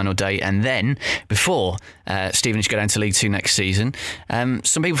on the final day. And then, before Stevenage go down to League 2 next season,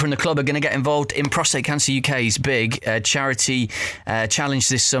 some people from the club are going to get involved in Prostate Cancer UK's big charity challenge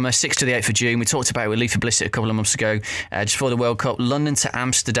this summer, 6th to the 8th of June. We talked about it with Leaford Blissett a couple of months ago, just before the World Cup, London to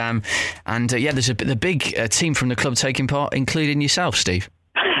Amsterdam. And, there's a big team from the club taking part, including yourself, Steve.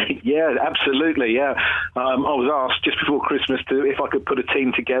 Yeah, absolutely. Yeah, I was asked just before Christmas if I could put a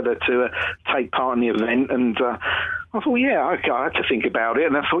team together to take part in the event, and I thought, okay, I had to think about it,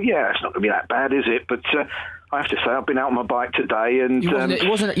 and I thought, it's not going to be that bad, is it? But I have to say, I've been out on my bike today, and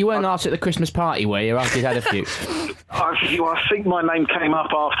you weren't asked at the Christmas party, were you? After you'd had a few. I think my name came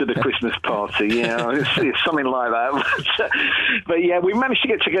up after the Christmas party. Yeah, it's something like that. But we managed to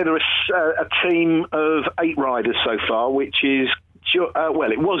get together a team of 8 riders so far, which is.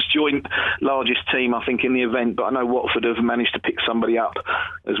 It was joint largest team, I think, in the event, but I know Watford have managed to pick somebody up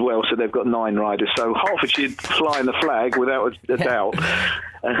as well, so they've got 9 riders. So Hertfordshire flying the flag without a doubt.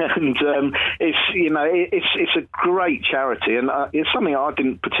 And it's a great charity, and it's something I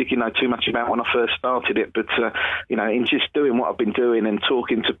didn't particularly know too much about when I first started it. But in just doing what I've been doing and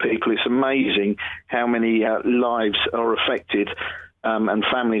talking to people, it's amazing how many lives are affected. And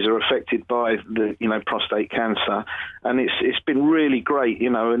families are affected by the prostate cancer, and it's been really great,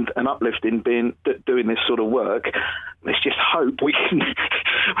 and uplifting doing this sort of work. Let's just hope we can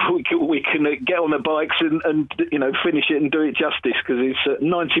get on the bikes and finish it and do it justice, because it's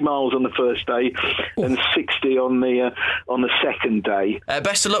 90 miles on the first day and 60 on the second day.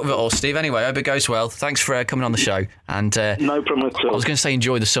 Best of luck with it all, Steve. Anyway, I hope it goes well. Thanks for coming on the show. And no problem at all. I was going to say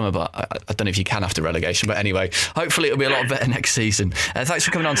enjoy the summer, but I don't know if you can after relegation. But anyway, hopefully it'll be a lot better next season. Thanks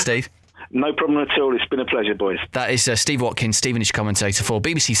for coming on, Steve. No problem at all. It's been a pleasure, boys. That is Steve Watkins, Stevenage commentator for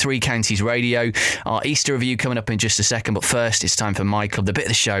BBC Three Counties Radio. Our Easter review coming up in just a second, but first it's time for My Club, the bit of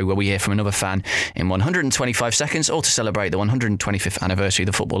the show where we hear from another fan in 125 seconds, all to celebrate the 125th anniversary of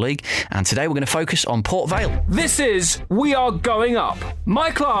the Football League. And today we're going to focus on Port Vale. This is We Are Going Up,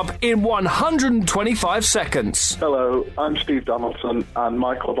 My Club in 125 seconds. Hello, I'm Steve Donaldson, and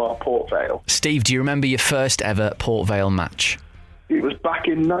my club are Port Vale. Steve, do you remember your first ever Port Vale match? It was back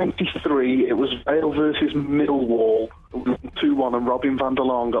in '93. It was Vale versus Millwall. 2-1, and Robin van der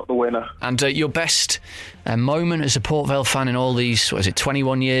Laan got the winner. And your best moment as a Port Vale fan in all these,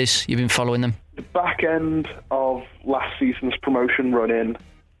 21 years you've been following them? The back end of last season's promotion run-in,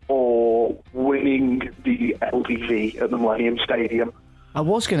 or winning the LDV at the Millennium Stadium. I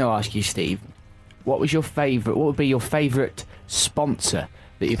was going to ask you, Steve, what would be your favourite sponsor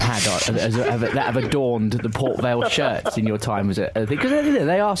that you've had that have adorned the Port Vale shirts in your time as a thing? Because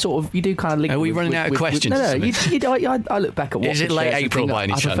they are sort of, you do kind of link. Are we running out of questions? No, I look back at what. Is it late April by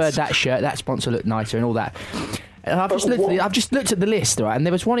any chance? I preferred that shirt. That sponsor looked nicer and all that. And I've just looked at the list, right? And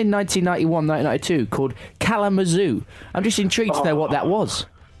there was one in 1991, 1992 called Kalamazoo. I'm just intrigued to know what that was.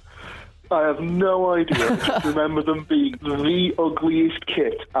 I have no idea. I just remember them being the ugliest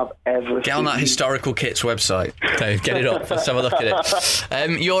kit I've ever seen. Get on that historical kits website, Dave. Get it up. Let's have a look at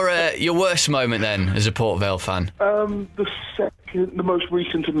it. Your worst moment then, as a Port Vale fan? The most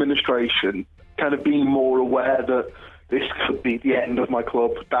recent administration, kind of being more aware that this could be the end of my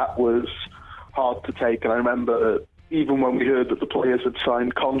club. That was hard to take, and I remember even when we heard that the players had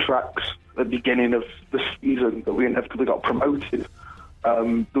signed contracts at the beginning of the season, that we inevitably got promoted.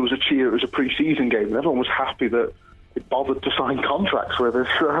 There was a cheer. It was a pre-season game, and everyone was happy that they bothered to sign contracts with us.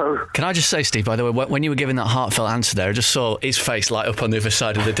 So. Can I just say, Steve, by the way, when you were giving that heartfelt answer there, I just saw his face light up on the other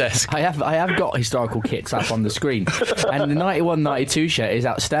side of the desk. I have got historical kits up on the screen, and the 91-92 shirt is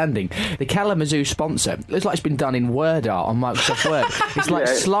outstanding. The Kalamazoo sponsor looks like it's been done in Word art on Microsoft Word. It's like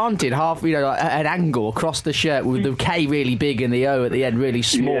slanted half, like at an angle across the shirt with the K really big and the O at the end really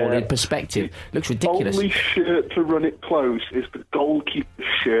small in perspective. Looks ridiculous. Only shirt to run it close is the goalkeeper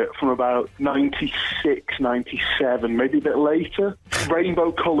shirt from about 96, 97. Maybe a bit later.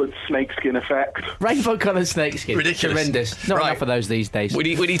 Rainbow-coloured snakeskin effect. Rainbow-coloured snakeskin. Ridiculous. Horrendous. Not enough of those these days. We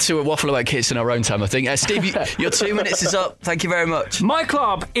need to waffle about kits in our own time, I think. Steve, your 2 minutes is up. Thank you very much. My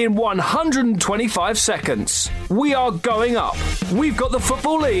club in 125 seconds. We are going up. We've got the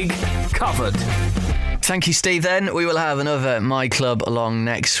Football League covered. Thank you, Steve. Then we will have another My Club along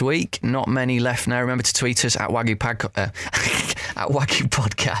next week. Not many left now. Remember to tweet us at Wagyu Podcast.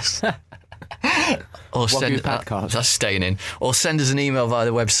 Or send that's staying in. Or send us an email via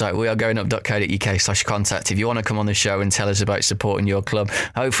the website wearegoingup.co.uk/contact if you want to come on the show and tell us about supporting your club.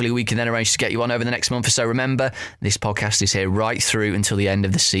 Hopefully we can then arrange to get you on over the next month or so. Remember, this podcast is here right through until the end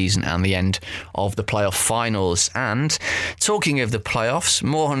of the season and the end of the playoff finals. And talking of the playoffs,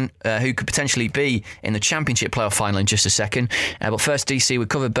 more on who could potentially be in the Championship playoff final in just a second. But first, DC, we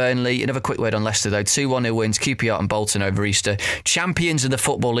covered Burnley. Another quick word on Leicester though. 2-1 wins, QPR and Bolton over Easter. Champions of the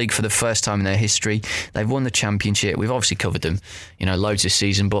Football League for the first time in their history. They've won the Championship. We've obviously covered them, loads this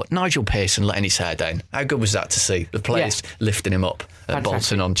season. But Nigel Pearson letting his hair down. How good was that to see? The players lifting him up at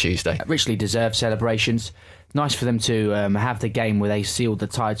Bolton on Tuesday. Richly deserved celebrations. Nice for them to have the game where they sealed the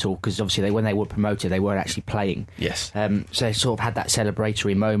title, because obviously when they were promoted, they weren't actually playing. Yes. So they sort of had that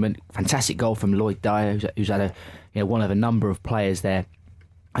celebratory moment. Fantastic goal from Lloyd Dyer, who's had one of a number of players there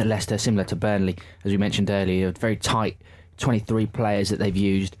at Leicester, similar to Burnley, as we mentioned earlier. Very tight 23 players that they've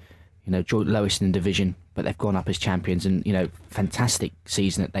used. Lowest in the division, but they've gone up as champions, and fantastic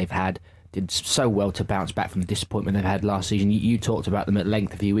season that they've had. Did so well to bounce back from the disappointment they've had last season. You talked about them at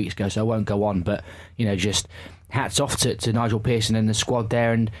length a few weeks ago, so I won't go on, but just hats off to Nigel Pearson and the squad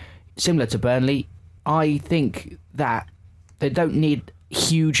there. And similar to Burnley, I think that they don't need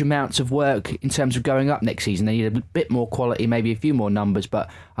huge amounts of work in terms of going up next season. They need a bit more quality, maybe a few more numbers, but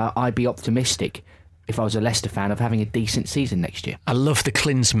I'd be optimistic, if I was a Leicester fan, of having a decent season next year. I love the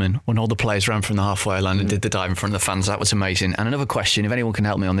Klinsmann when all the players ran from the halfway line and did the dive in front of the fans. That was amazing. And another question, if anyone can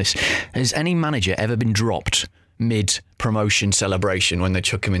help me on this, has any manager ever been dropped mid-promotion celebration when they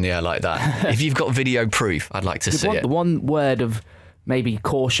chuck him in the air like that? If you've got video proof, I'd like to see it. The one word of maybe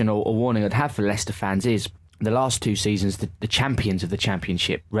caution or warning I'd have for Leicester fans is the last 2 seasons, the champions of the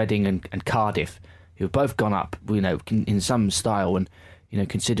Championship, Reading and Cardiff, who have both gone up, in some style and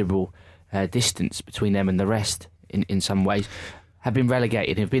considerable distance between them and the rest in some ways, have been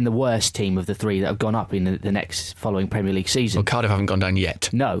relegated, have been the worst team of the 3 that have gone up in the next following Premier League season. Well, Cardiff haven't gone down yet.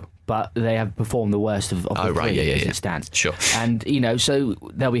 No, but they have performed the worst of the 3 as it stands. Sure. And, so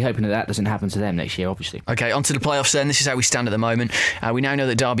they'll be hoping that doesn't happen to them next year, obviously. OK, on to the playoffs then. This is how we stand at the moment. We now know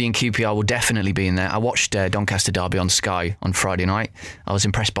that Derby and QPR will definitely be in there. I watched Doncaster Derby on Sky on Friday night. I was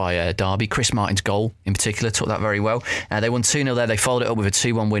impressed by Derby. Chris Martin's goal, in particular, took that very well. They won 2-0 there. They followed it up with a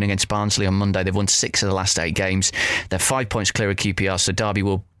 2-1 win against Barnsley on Monday. They've won 6 of the last 8 games. They're 5 points clear of QPR, so Derby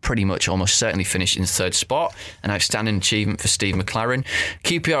will pretty much almost certainly finish in 3rd spot. An outstanding achievement for Steve McLaren.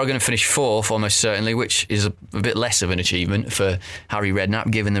 QPR are going to finish 4th almost certainly, which is a bit less of an achievement for Harry Redknapp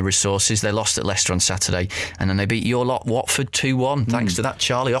given the resources. They lost at Leicester on Saturday, and then they beat your lot Watford 2-1 thanks to that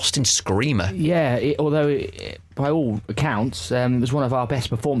Charlie Austin screamer. Yeah, although by all accounts it was one of our best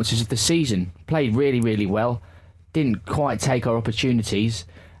performances of the season. Played really, really well. Didn't quite take our opportunities,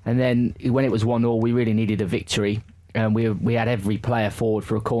 and then when it was 1-1 we really needed a victory. We had every player forward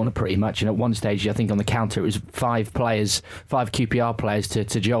for a corner pretty much, and at one stage I think on the counter it was 5 QPR players to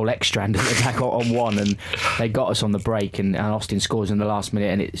Joel Ekstrand at the back on 1, and they got us on the break, and Austin scores in the last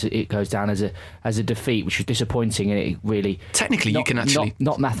minute, and it goes down as a defeat, which was disappointing, and it really technically you can actually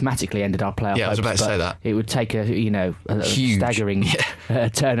not mathematically ended our playoff. Yeah, I was about to say that it would take a huge, staggering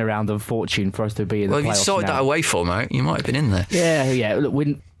turnaround of fortune for us to be in the playoffs. Well, if you sorted that away form out, you might have been in there. Yeah.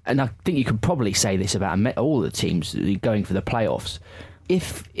 Look, and I think you could probably say this about all the teams going for the playoffs.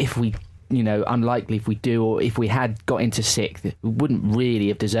 If we unlikely if we do, or if we had got into sixth, we wouldn't really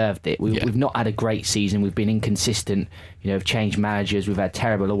have deserved it. We've not had a great season. We've been inconsistent. We've changed managers. We've had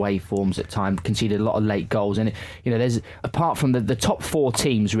terrible away forms at times, conceded a lot of late goals. And, there's, apart from the top 4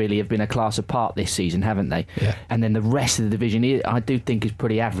 teams really have been a class apart this season, haven't they? Yeah. And then the rest of the division, I do think, is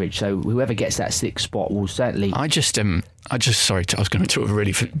pretty average. So whoever gets that 6th spot will certainly... I was going to talk a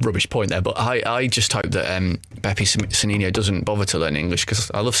really rubbish point there, but I just hope that Beppe Sannino doesn't bother to learn English,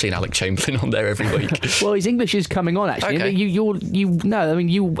 because I love seeing Alec Chamberlain on there every week. Well, his English is coming on, actually. Okay. You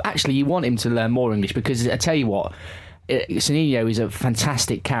want him to learn more English, because I tell you what, Sannino is a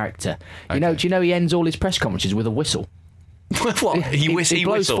fantastic character. Okay. Do you know he ends all his press conferences with a whistle? What? He blows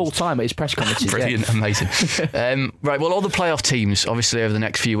whistles full time at his press conferences. Brilliant, amazing. Right, well, all the playoff teams, obviously, over the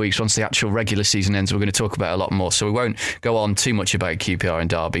next few weeks, once the actual regular season ends, we're going to talk about a lot more. So we won't go on too much about QPR and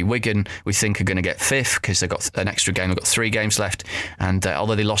Derby. Wigan, we think, are going to get 5th because they've got an extra game. They've got 3 games left. And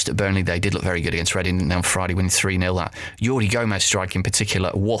although they lost at Burnley, they did look very good against Reading on Friday, winning 3-0. That Yuri Gomez strike in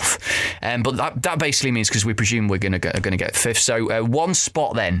particular, woof. But that basically means, because we presume we're going to get 5th. So one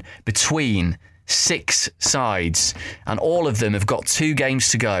spot then between 6 sides, and all of them have got 2 games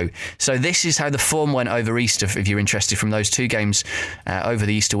to go. So this is how the form went over Easter, if you're interested, from those 2 games over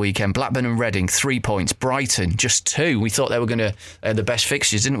the Easter weekend. Blackburn and Reading, 3 points. Brighton, just 2. We thought they were going to the best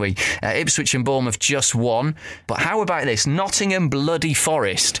fixtures, didn't we? Ipswich and Bournemouth, just 1. But how about this? Nottingham bloody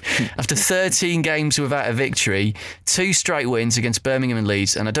Forest, after 13 games without a victory, 2 straight wins against Birmingham and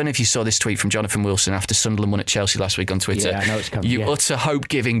Leeds. And I don't know if you saw this tweet from Jonathan Wilson after Sunderland won at Chelsea last week on Twitter. Yeah, I know it's coming. You utter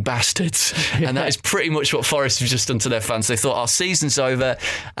hope-giving bastards. And that is pretty much what Forest have just done to their fans. They thought our season's over,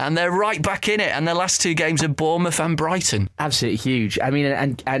 and they're right back in it. And their last 2 games are Bournemouth and Brighton. Absolutely huge. I mean,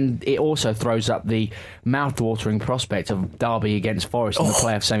 and it also throws up the mouth-watering prospect of Derby against Forest in the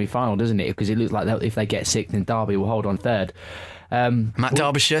playoff semi-final, doesn't it? Because it looks like if they get 6th, then Derby will hold on 3rd. Matt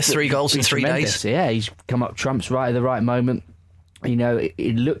Derbyshire, 3 goals in 3 days. Yeah, he's come up trumps right at the right moment.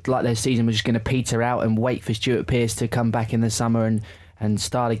 It looked like their season was just going to peter out and wait for Stuart Pearce to come back in the summer and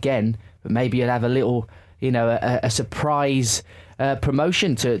start again. But maybe you'll have a little, a surprise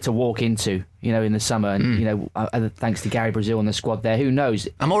promotion to walk into, in the summer. And, thanks to Gary Brazil and the squad there, who knows?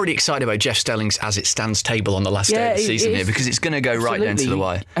 I'm already excited about Jeff Stelling's as it stands table on the last day of the season here, because it's going to go right down to the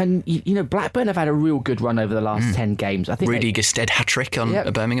wire. And, Blackburn have had a real good run over the last 10 games. I think Rudy Gestead hat-trick on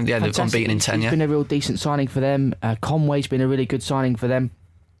Birmingham. Yeah, they've unbeaten in 10, He's been a real decent signing for them. Conway's been a really good signing for them.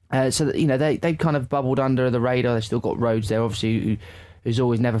 So, they've kind of bubbled under the radar. They've still got Rhodes there, obviously, who's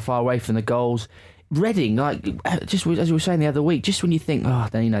always never far away from the goals. Reading, just as we were saying the other week, just when you think,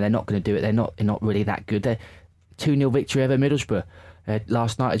 they're not going to do it, they're not really that good. They're 2-0 victory over Middlesbrough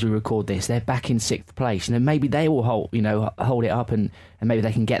last night as we record this. They're back in 6th place, and maybe they will hold it up, and maybe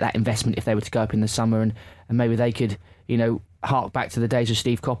they can get that investment if they were to go up in the summer, and maybe they could, hark back to the days of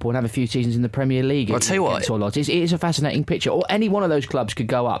Steve Coppell and have a few seasons in the Premier League. I'll tell you what, it is a fascinating picture. Or any one of those clubs could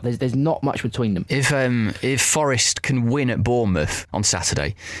go up. There's not much between them. If Forest can win at Bournemouth on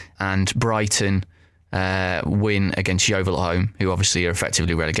Saturday, and Brighton win against Yeovil at home, who obviously are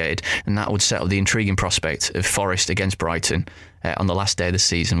effectively relegated, and that would set up the intriguing prospect of Forest against Brighton on the last day of the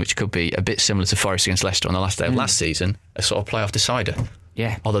season, which could be a bit similar to Forest against Leicester on the last day of last season, a sort of playoff decider.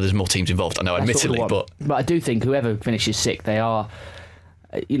 Yeah. Although there's more teams involved, I know, admittedly. But I do think whoever finishes 6th, they are,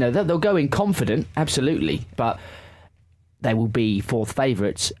 they'll go in confident, absolutely, but they will be 4th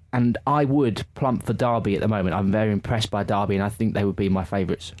favourites, and I would plump for Derby at the moment. I'm very impressed by Derby, and I think they would be my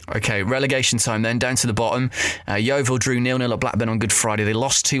favourites. OK, relegation time then, down to the bottom. Yeovil drew 0-0 at Blackburn on Good Friday. They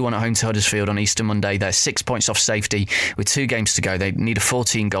lost 2-1 at home to Huddersfield on Easter Monday. They're 6 points off safety with 2 games to go. They need a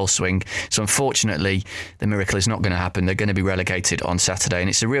 14-goal swing. So unfortunately, the miracle is not going to happen. They're going to be relegated on Saturday, and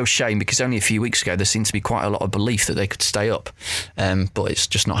it's a real shame, because only a few weeks ago there seemed to be quite a lot of belief that they could stay up, but it's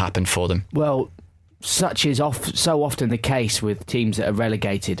just not happened for them. Well, such is so often the case with teams that are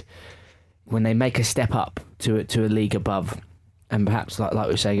relegated. When they make a step up to a league above, and perhaps like we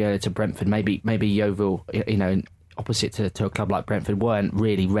were saying earlier to Brentford, maybe Yeovil, opposite to a club like Brentford, weren't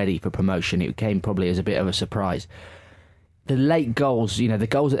really ready for promotion. It came probably as a bit of a surprise. The late goals, the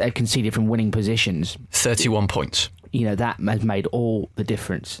goals that they've conceded from winning positions, 31 points. That has made all the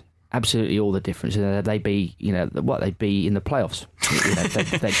difference. Absolutely all the difference. They'd be, they'd be in the playoffs.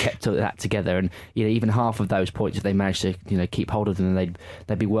 They kept that together, and even half of those points, if they managed to, keep hold of them,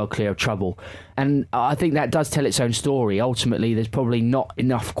 they'd be well clear of trouble. And I think that does tell its own story. Ultimately, there's probably not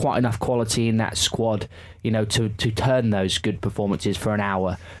quite enough quality in that squad, to turn those good performances for an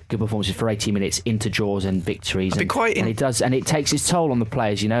hour, good performances for 80 minutes into draws and victories. And it takes its toll on the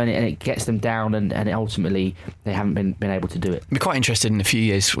players, and it gets them down, and ultimately they haven't been able to do it. I'd be quite interested in a few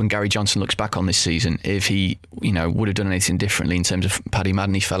years when Gary Gary Johnson looks back on this season, if he, would have done anything differently in terms of Paddy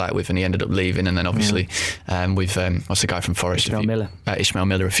Madden he fell out with and he ended up leaving, and then obviously with what's the guy from Forest? Ishmael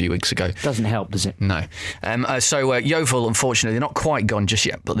Miller a few weeks ago. Doesn't help, does it? No. So Yeovil, unfortunately, they're not quite gone just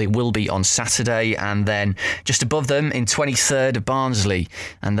yet, but they will be on Saturday. And then just above them in 23rd, Barnsley,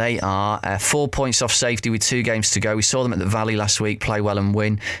 and they are 4 points off safety with 2 games to go. We saw them at the Valley last week play well and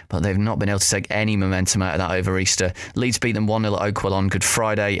win, but they've not been able to take any momentum out of that over Easter. Leeds beat them 1-0 at Oakwell on Good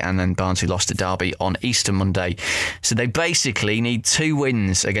Friday, and then Barnsley lost to Derby on Easter Monday. So they basically need 2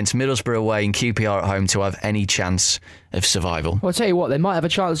 wins against Middlesbrough away and QPR at home to have any chance of survival. Well, I'll tell you what, they might have a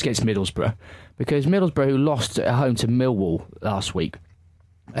chance against Middlesbrough, because Middlesbrough, who lost at home to Millwall last week,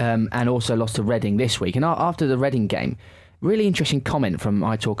 and also lost to Reading this week. And after the Reading game, really interesting comment from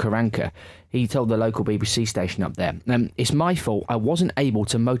Aitor Karanka. He told the local BBC station up there, it's my fault I wasn't able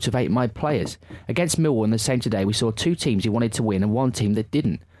to motivate my players. Against Millwall and the same today, we saw 2 teams who wanted to win and 1 team that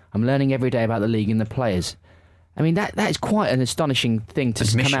didn't. I'm learning every day about the league and the players. I mean, that is quite an astonishing thing to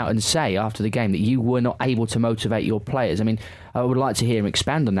come out and say after the game, that you were not able to motivate your players. I mean, I would like to hear him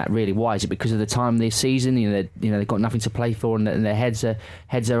expand on that, really. Why? Is it because of the time of the season? They've got nothing to play for, and their heads are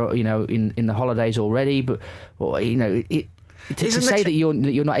in the holidays already. But to say that you're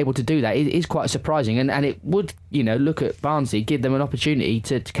not able to do that is quite surprising, and it would look at Barnsley, give them an opportunity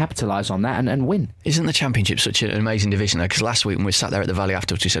to capitalise on that and win. Isn't the Championship such an amazing division though? Because last week when we sat there at the Valley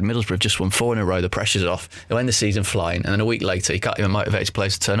afterwards, we said Middlesbrough have just won 4 in a row, the pressure's off, they'll end the season flying, and then a week later you can't even motivate his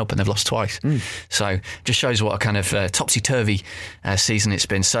players to turn up, and they've lost twice. So just shows what a kind of topsy-turvy season it's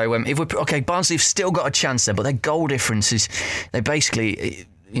been. So Barnsley have still got a chance there, but their goal difference is, they basically,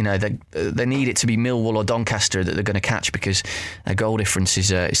 they need it to be Millwall or Doncaster that they're going to catch, because their goal difference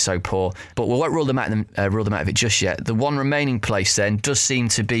is so poor. But we won't rule them out of it just yet. The one remaining place then does seem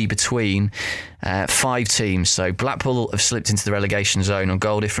to be between 5 teams. So Blackpool have slipped into the relegation zone on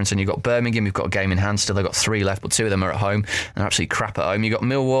goal difference, and you've got Birmingham, who've got a game in hand still. They've got 3 left, but 2 of them are at home. They're absolutely crap at home. You've got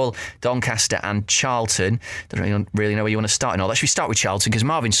Millwall, Doncaster and Charlton. Don't really know where you want to start and all. Let's start with Charlton, because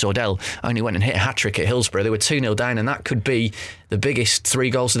Marvin Sordell only went and hit a hat-trick at Hillsborough. They were 2-0 down, and that could be the biggest 3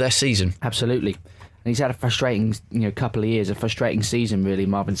 goals of their season. Absolutely. And he's had a frustrating couple of years, a frustrating season really,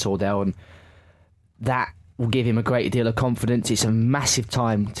 Marvin Sordell, and that will give him a great deal of confidence. It's a massive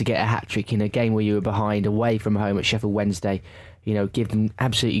time to get a hat-trick in a game where you were behind away from home at Sheffield Wednesday. Give them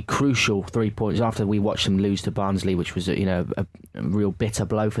absolutely crucial 3 points after we watched them lose to Barnsley, which was a real bitter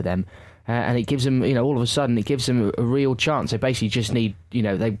blow for them. And it gives them, all of a sudden, it gives them a real chance. They basically just need,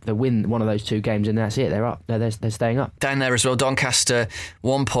 they win one of those 2 games and that's it. They're up. They're staying up. Down there as well, Doncaster,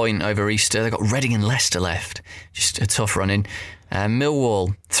 1 point over Easter. They've got Reading and Leicester left. Just a tough run in.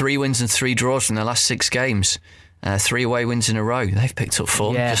 Millwall, 3 wins and 3 draws from their last 6 games. 3 away wins in a row. They've picked up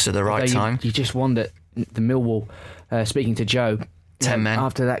form just at the right time. You just wonder, the Millwall, speaking to Joe, 10 men.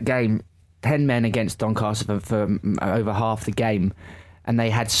 After that game, 10 men against Doncaster for over half the game. And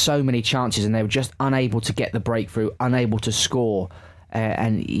they had so many chances and they were just unable to get the breakthrough, unable to score.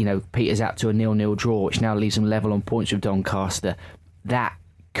 And Peter's out to a 0-0 draw, which now leaves them level on points with Doncaster. That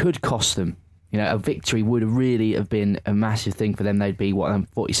could cost them. A victory would really have been a massive thing for them. They'd be,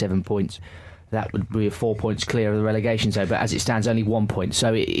 47 points. That would be 4 points clear of the relegation zone, but as it stands, only 1 point.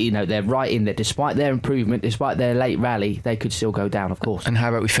 So, they're right in there. Despite their improvement, despite their late rally, they could still go down, of course. And how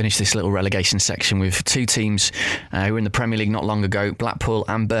about we finish this little relegation section with 2 teams who were in the Premier League not long ago, Blackpool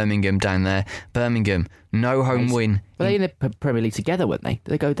and Birmingham down there. Birmingham, no home win. Were they in the Premier League together, weren't they? Did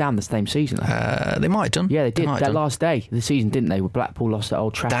they go down the same season? They might have done. Yeah, they did. That last day of the season, didn't they? With Blackpool lost at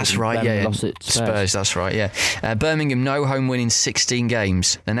Old Trafford. That's right, yeah. Lost at Spurs. That's right, yeah. Birmingham, no home win in 16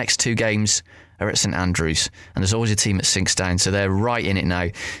 games. The next 2 games are at St Andrews, and there's always a team that sinks down, so they're right in it now.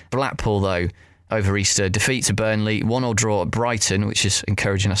 Blackpool, though, over Easter, defeat to Burnley, 1-1 draw at Brighton, which is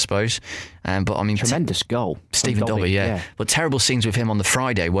encouraging, I suppose. But I mean, tremendous goal, Stephen Dobby, yeah. But terrible scenes with him on the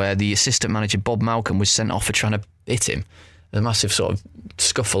Friday, where the assistant manager Bob Malcolm was sent off for trying to hit him. A massive sort of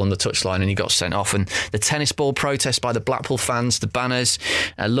scuffle on the touchline, and he got sent off. And the tennis ball protest by the Blackpool fans, the banners,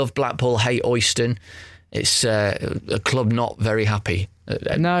 love Blackpool, hate Oyston. It's a club not very happy.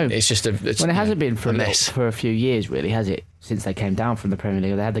 No, it's just it hasn't been for a mess for a few years, really, has it? Since they came down from the Premier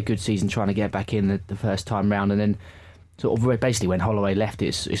League, they had a good season trying to get back in the first time round, and then sort of basically when Holloway left,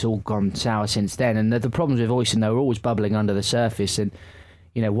 it's all gone sour since then. And the problems with Oyston, they were always bubbling under the surface, and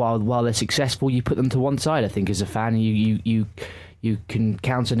while they're successful, you put them to one side. I think as a fan, you can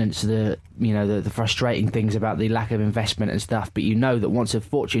countenance the frustrating things about the lack of investment and stuff, but that once the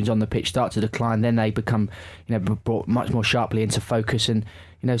fortunes on the pitch start to decline, then they become brought much more sharply into focus. And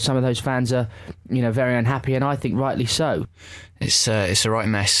some of those fans are, very unhappy, and I think rightly so. It's a right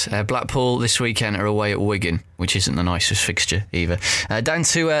mess. Blackpool this weekend are away at Wigan, which isn't the nicest fixture either. Down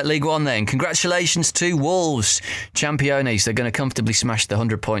to League One then. Congratulations to Wolves, Championes. They're going to comfortably smash the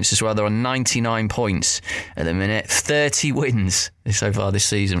 100 points as well. They're on 99 points at the minute. 30 wins so far this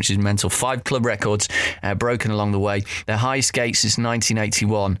season, which is mental. 5 club records broken along the way. Their highest gate since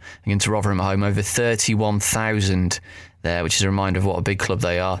 1981 against Rotherham at home, over 31,000 there, which is a reminder of what a big club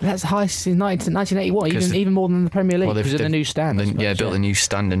they are. That's the highest since 1981, even more than the Premier League, because of the new stand. Built the new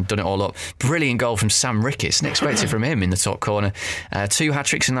stand and done it all up. Brilliant goal from Sam Ricketts, didn't expect it from him in the top corner. 2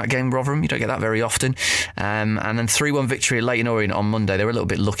 hat-tricks in that game, Rotherham, you don't get that very often. And then 3-1 victory at Leyton Orient on Monday. They were a little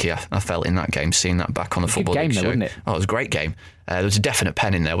bit luckier, I felt, in that game, seeing that back on the Football League show. Wasn't it? Oh, it was a great game. There was a definite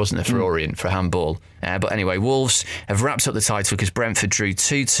pen in there, wasn't there, for Orient, for a handball. But anyway, Wolves have wrapped up the title because Brentford drew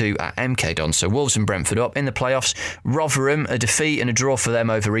 2-2 at MK Dons. So Wolves and Brentford up in the playoffs. Rotherham, a defeat and a draw for them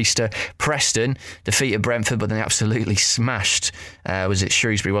over Easter. Preston defeated Brentford, but then they absolutely smashed, was it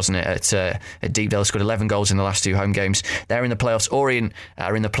Shrewsbury, wasn't it, at Deepdale. Scored 11 goals in the last 2 home games. They're in the playoffs. Orient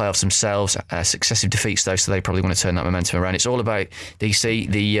are in the playoffs themselves. Successive defeats, though, so they probably want to turn that momentum around. It's all about DC,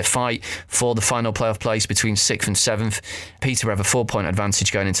 the fight for the final playoff place between 6th and 7th. Peterborough have a 4-point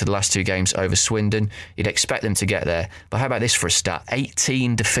advantage going into the last 2 games over Swindon. You'd expect them to get there. But how about this for a stat?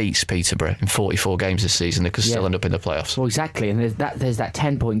 18 defeats, Peterborough, in 44 games this season. They could still end up in the playoffs. Well, exactly. And there's that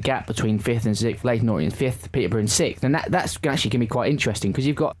 10-point gap between 5th and 6th. Leyton Orient 5th, Peterborough in 6th. And that's actually going to be quite interesting, because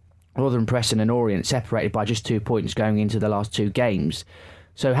you've got Rotherham, Preston and Orient separated by just 2 points going into the last 2 games.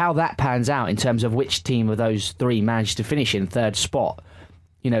 So how that pans out in terms of which team of those 3 managed to finish in 3rd spot,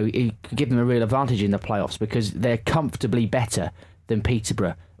 it could give them a real advantage in the playoffs, because they're comfortably better than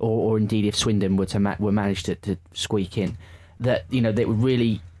Peterborough, or indeed if Swindon were managed to squeak in, that would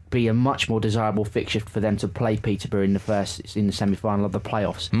really be a much more desirable fixture for them to play Peterborough in the semi-final of the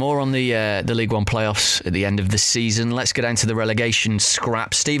playoffs. More on the League One playoffs at the end of the season. Let's go down to the relegation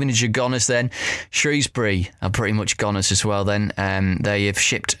scrap. Stevenage are goners then. Shrewsbury are pretty much goners as well then. They have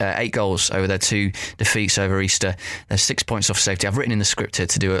shipped 8 goals over their 2 defeats over Easter. They're 6 points off safety. I've written in the script here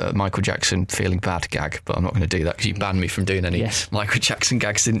to do a Michael Jackson feeling bad gag, but I'm not going to do that because you banned me from doing any Michael Jackson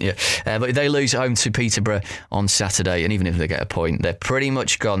gags, didn't you? But they lose at home to Peterborough on Saturday, and even if they get a point, they're pretty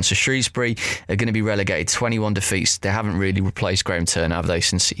much gone. So Shrewsbury are going to be relegated. 21 defeats. They haven't really replaced Graham Turner, have they,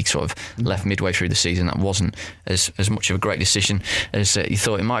 since he sort of left midway through the season. That wasn't as much of a great decision as you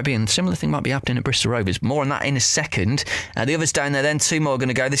thought it might be, and a similar thing might be happening at Bristol Rovers. More on that in a second. The others down there then, 2 more are going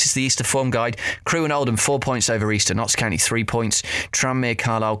to go. This is the Easter form guide. Crewe and Oldham 4 points over Easter. Notts County 3 points. Tranmere,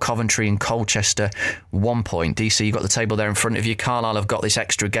 Carlisle, Coventry and Colchester 1 point. DC, you've got the table there in front of you. Carlisle have got this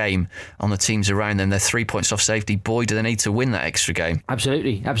extra game on the teams around them. They're 3 points off safety. Boy, do they need to win that extra game.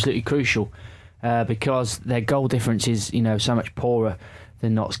 Absolutely crucial, because their goal difference is so much poorer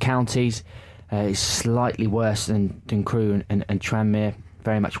than Notts County's. It's slightly worse than Crewe and Tranmere,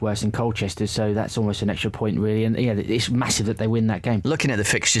 very much worse than Colchester, so that's almost an extra point really, and it's massive that they win that game. Looking at the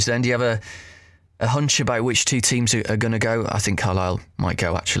fixtures then, do you have a hunch about which 2 teams are going to go? I think Carlisle might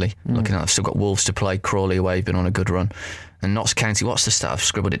go, actually. Looking at, I've still got Wolves to play. Crawley away, been on a good run. And Notts County, what's the stat? I've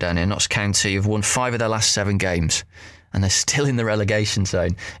scribbled it down here. Notts County have won 5 of their last 7 games, and they're still in the relegation zone.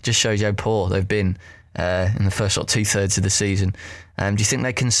 It just shows you how poor they've been in the first 2/3 of the season. Do you think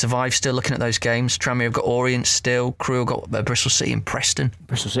they can survive still, looking at those games? Tranmere have got Orient still. Crewe have got Bristol City and Preston.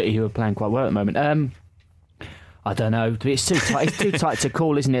 Bristol City, who are playing quite well at the moment. I don't know. It's too tight. It's too tight to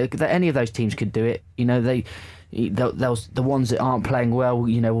call, isn't it? Any of those teams could do it. The ones that aren't playing well,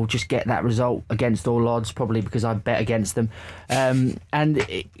 will just get that result against all odds, probably because I bet against them.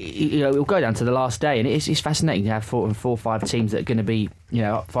 It'll go down to the last day, and it's fascinating to have 4 or 5 teams that are going to be,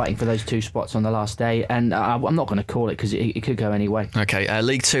 up fighting for those 2 spots on the last day. And I'm not going to call it because it could go any way. Okay,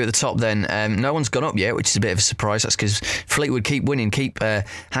 League 2 at the top then. No one's gone up yet, which is a bit of a surprise. That's because Fleetwood keep winning, keep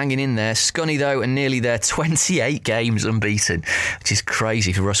hanging in there. Scunny, though, are nearly there. 28 games unbeaten, which is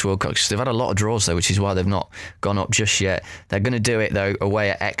crazy for Russ Wilcox. They've had a lot of draws, though, which is why they've not gone up just yet. They're going to do it, though,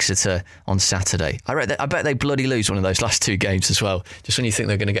 away at Exeter on Saturday. I bet they bloody lose one of those last 2 games as well, just when you think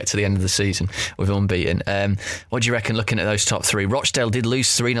they're going to get to the end of the season with unbeaten. What do you reckon, looking at those top 3? Rochdale did lose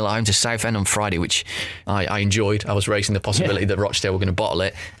 3-0 at home to Southend on Friday, which I enjoyed. I was raising the possibility that Rochdale were going to bottle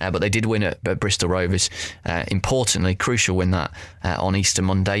it, but they did win at Bristol Rovers. Importantly, crucial win that on Easter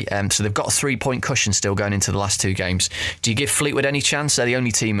Monday. So they've got a 3-point cushion still going into the last 2 games. Do you give Fleetwood any chance? They're the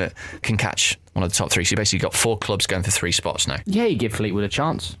only team that can catch one of the top 3. So you basically got 4 clubs going for 3 spots now. Yeah, you give Fleetwood a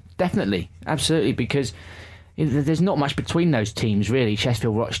chance. Definitely. Absolutely. Because there's not much between those teams, really.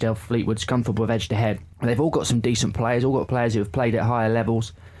 Chesterfield, Rochdale, Fleetwood's comfortable with edged ahead. They've all got some decent players, all got players who have played at higher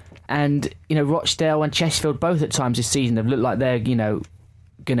levels. And, Rochdale and Chesterfield both at times this season have looked like they're,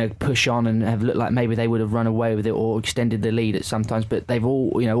 going to push on and have looked like maybe they would have run away with it or extended the lead at sometimes, but they've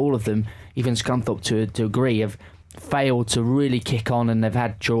all of them, even Scunthorpe to a degree, have failed to really kick on, and they've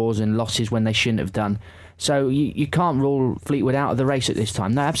had draws and losses when they shouldn't have done. So you can't rule Fleetwood out of the race at this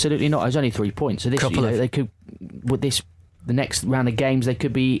time. No, absolutely not. There's only 3 points. So this, they could, with this, the next round of games, they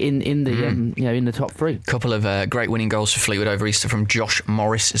could be in the in the top 3. Couple of great winning goals for Fleetwood over Easter from Josh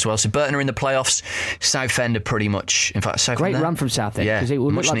Morris as well. So Burton are in the playoffs. Southend are pretty much, in fact, Southend great run from Southend, because it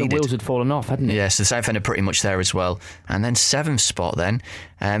would look like the wheels had fallen off, hadn't it? Yeah, so Southend are pretty much there as well. And then 7th spot then,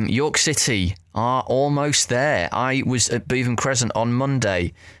 York City are almost there. I was at Beetham Crescent on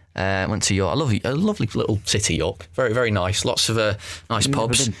Monday. Went to York. A lovely little city, York. Very, very nice. Lots of nice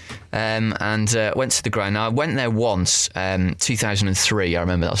pubs. And went to the ground. Now, I went there once, 2003. I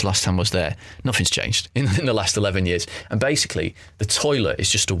remember that was the last time I was there. Nothing's changed in the last 11 years. And basically, the toilet is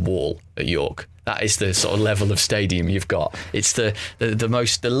just a wall at York. That is the sort of level of stadium you've got. It's the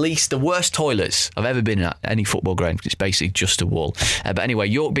worst toilets I've ever been at any football ground. It's basically just a wall. But anyway,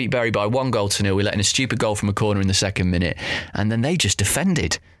 York beat Bury by 1-0. We let in a stupid goal from a corner in the second minute, and then they just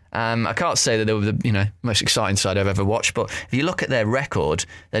defended. I can't say that they were the most exciting side I've ever watched, but if you look at their record,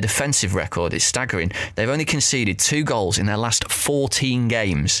 their defensive record, it's staggering. They've only conceded 2 goals in their last 14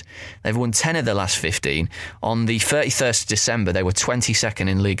 games. They've won 10 of their last 15. On the 31st of December, they were 22nd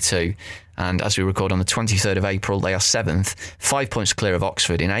in League 2. And as we record on the 23rd of April, they are 7th, 5 points clear of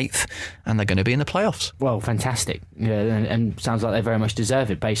Oxford in 8th, and they're going to be in the playoffs. Well, fantastic. Yeah, and sounds like they very much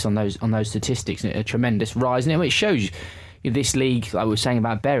deserve it based on those statistics. A tremendous rise. And it shows this league, like we were saying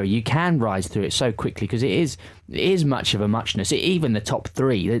about Bury, you can rise through it so quickly because it is much of a muchness. Even the top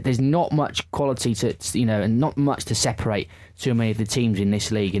 3, there's not much quality to, and not much to separate too many of the teams in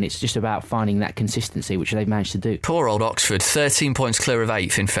this league, and it's just about finding that consistency, which they've managed to do. Poor old Oxford, 13 points clear of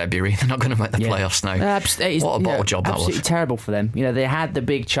 8th in February. They're not going to make the playoffs now. What a bottle job that was. Absolutely terrible for them. They had the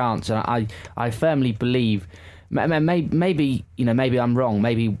big chance, and I firmly believe. Maybe I'm wrong.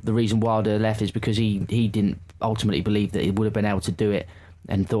 Maybe the reason Wilder left is because he didn't ultimately believe that he would have been able to do it,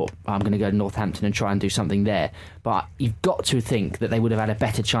 and thought, I'm going to go to Northampton and try and do something there. But you've got to think that they would have had a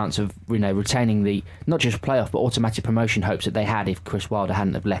better chance of retaining the not just playoff but automatic promotion hopes that they had if Chris Wilder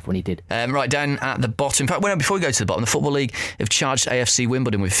hadn't have left when he did. Right down at the bottom. In fact, before we go to the bottom, the Football League have charged AFC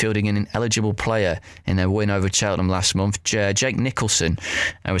Wimbledon with fielding an ineligible player in their win over Cheltenham last month. Jake Nicholson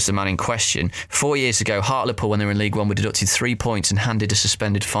was the man in question. 4 years ago, Hartlepool, when they were in League One, were deducted 3 points and handed a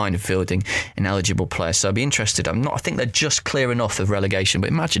suspended fine of fielding ineligible players. So I'd be interested. I think they're just clear enough of relegation,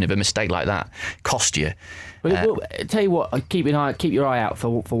 but imagine if a mistake like that cost you. Well, tell you what, keep your eye out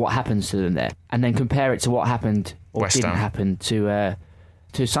for what happens to them there, and then compare it to what happened or didn't happen to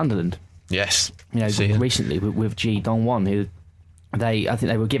Sunderland. Yes, recently with Ji Dong-won, who I think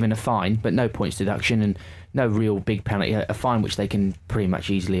they were given a fine, but no points deduction and no real big penalty, a fine which they can pretty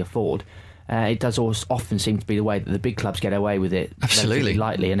much easily afford. It does often seem to be the way that the big clubs get away with it, absolutely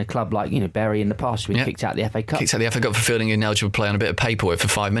lightly, and a club like Bury in the past has been kicked out of the FA Cup. Kicked out of the FA Cup for fielding an ineligible player on a bit of paperwork for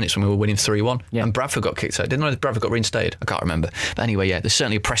 5 minutes when we were winning 3-1. Yeah. And Bradford got kicked out. Didn't know if Bradford got reinstated. I can't remember. But anyway, there's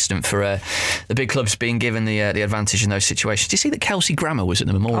certainly a precedent for the big clubs being given the advantage in those situations. Do you see that Kelsey Grammer was at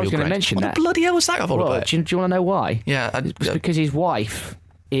the Memorial Ground? I was going to mention that. What the bloody hell was that all about? Do you want to know why? Yeah, it's because his wife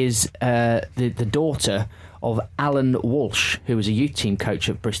is the daughter of Alan Walsh, who was a youth team coach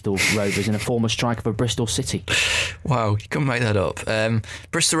at Bristol Rovers and a former striker for Bristol City. Wow, you couldn't make that up.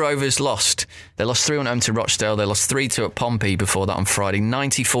 Bristol Rovers lost. They lost 3-1 home to Rochdale. They lost 3-2 at Pompey before that on Friday.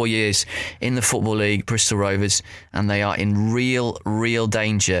 94 years in the Football League, Bristol Rovers, and they are in real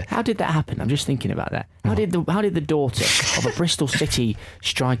danger. How did that happen? I'm just thinking about that. How did the daughter of a Bristol City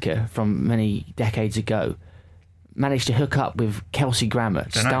striker from many decades ago manage to hook up with Kelsey Grammer,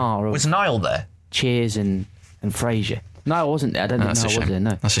 star of... Was Niall there? Cheers and Frasier. Niall wasn't there. I don't think Niall was there,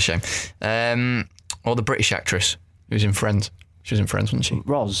 no. That's a shame. Or the British actress who was in Friends. She was in Friends, wasn't she?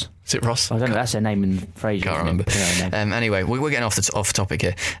 Roz. Is it Roz? I don't know. That's her name in Frasier. Can't remember. Anyway, we're getting off topic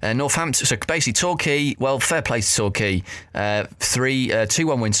here. Northampton. So basically, Torquay. Well, fair play to Torquay.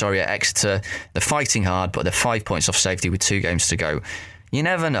 2-1 win. At Exeter. They're fighting hard, but they're 5 points off safety with 2 games to go. You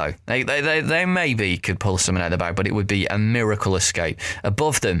never know. They maybe could pull something out of the bag, but it would be a miracle escape.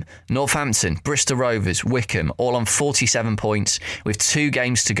 Above them, Northampton, Bristol Rovers, Wickham, all on 47 points with 2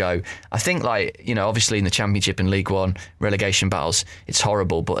 games to go. I think, obviously in the Championship and League One relegation battles, it's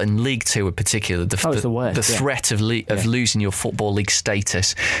horrible, but in League Two in particular, the threat of losing your Football League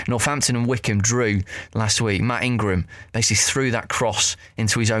status. Northampton and Wickham drew last week. Matt Ingram basically threw that cross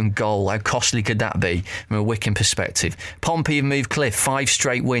into his own goal. How costly could that be from a Wickham perspective? Pompey have moved clear, 5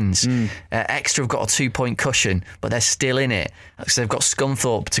 straight wins. Exeter have got a 2-point cushion, but they're still in it. So they've got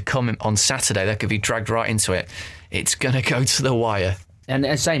Scunthorpe to come on Saturday. They could be dragged right into it. It's going to go to the wire.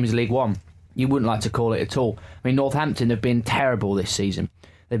 And same as League One. You wouldn't like to call it at all. I mean, Northampton have been terrible this season.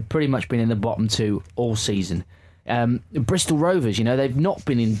 They've pretty much been in the bottom two all season. Bristol Rovers, they've not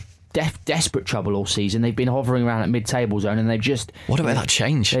been in desperate trouble all season. They've been hovering around at mid-table zone, and they've just... What about that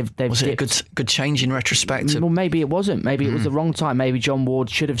change? Was it a good change in retrospect? Well, maybe it wasn't. Maybe it was the wrong time. Maybe John Ward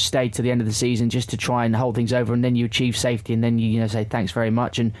should have stayed to the end of the season just to try and hold things over, and then you achieve safety, and then you say thanks very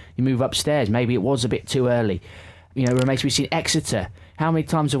much, and you move upstairs. Maybe it was a bit too early. It remains to be seen. Exeter. How many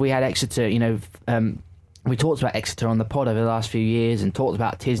times have we had Exeter? We talked about Exeter on the pod over the last few years, and talked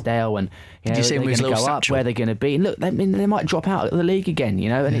about Tisdale, and Did you see they're going to go up, where they're going to be. And look, they might drop out of the league again,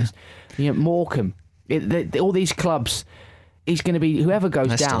 and it's Morecambe. All these clubs, it's going to be whoever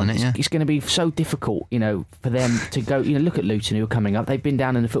goes down. It's going to be so difficult, for them to go. Look at Luton, who are coming up. They've been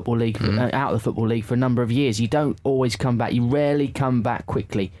down in the Football League, out of the Football League for a number of years. You don't always come back. You rarely come back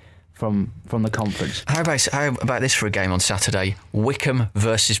quickly from the conference. How about this for a game on Saturday? Wycombe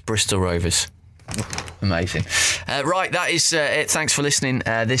versus Bristol Rovers. Amazing. Right, that is it. Thanks for listening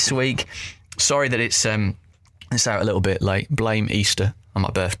this week. Sorry that it's out a little bit late. Blame Easter on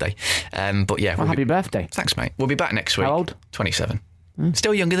my birthday. But yeah. Happy birthday. Thanks, mate. We'll be back next week. How old? 27.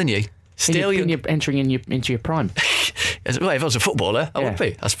 Still younger than you. You're entering into your prime. Well, if I was a footballer, I would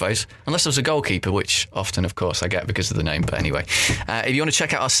be, I suppose. Unless I was a goalkeeper, which often, of course, I get because of the name. But anyway, if you want to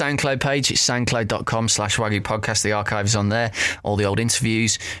check out our SoundCloud page, it's soundcloud.com/Wagyu Podcast. The archive is on there. All the old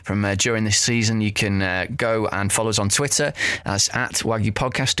interviews from during this season. You can go and follow us on Twitter. That's at Wagyu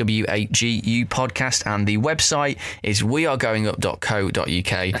Podcast, WAGU Podcast. And the website is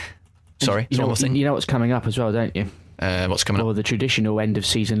wearegoingup.co.uk. Sorry, you know what's coming up as well, don't you? What's coming up? Or the traditional end of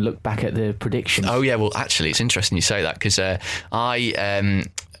season look back at the predictions. Oh yeah, well actually it's interesting you say that, because I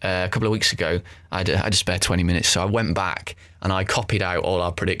a couple of weeks ago I had a spare 20 minutes, so I went back and I copied out all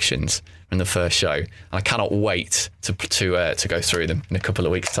our predictions from the first show, and I cannot wait to go through them in a couple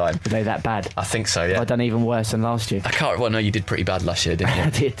of weeks' time. Were they that bad? I think so, yeah. I've done even worse than last year. Well, no, you did pretty bad last year, didn't you? I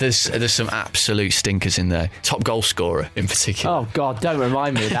did. There's some absolute stinkers in there. Top goal scorer in particular. Oh God, don't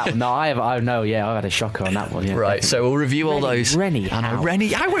remind me of that one. No, I had a shocker on that one. Yeah, right, so we'll review all those. Rennie Howe.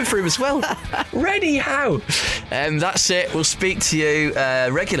 I went through him as well. Rennie Howe. That's it. We'll speak to you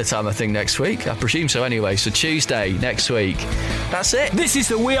regular time, I think, next week. I presume so anyway. So Tuesday next week. That's it. This is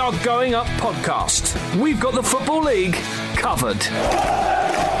the We Are Going Up podcast. We've got the Football League covered.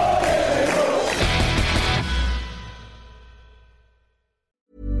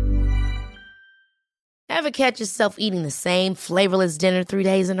 Ever catch yourself eating the same flavorless dinner 3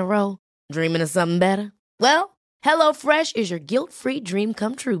 days in a row? Dreaming of something better? Well, HelloFresh is your guilt-free dream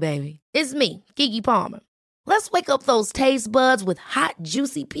come true, baby. It's me, Keke Palmer. Let's wake up those taste buds with hot,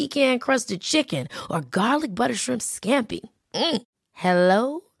 juicy pecan-crusted chicken or garlic butter shrimp scampi.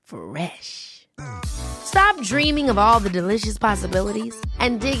 HelloFresh. Stop dreaming of all the delicious possibilities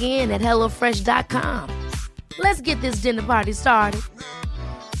and dig in at HelloFresh.com. Let's get this dinner party started.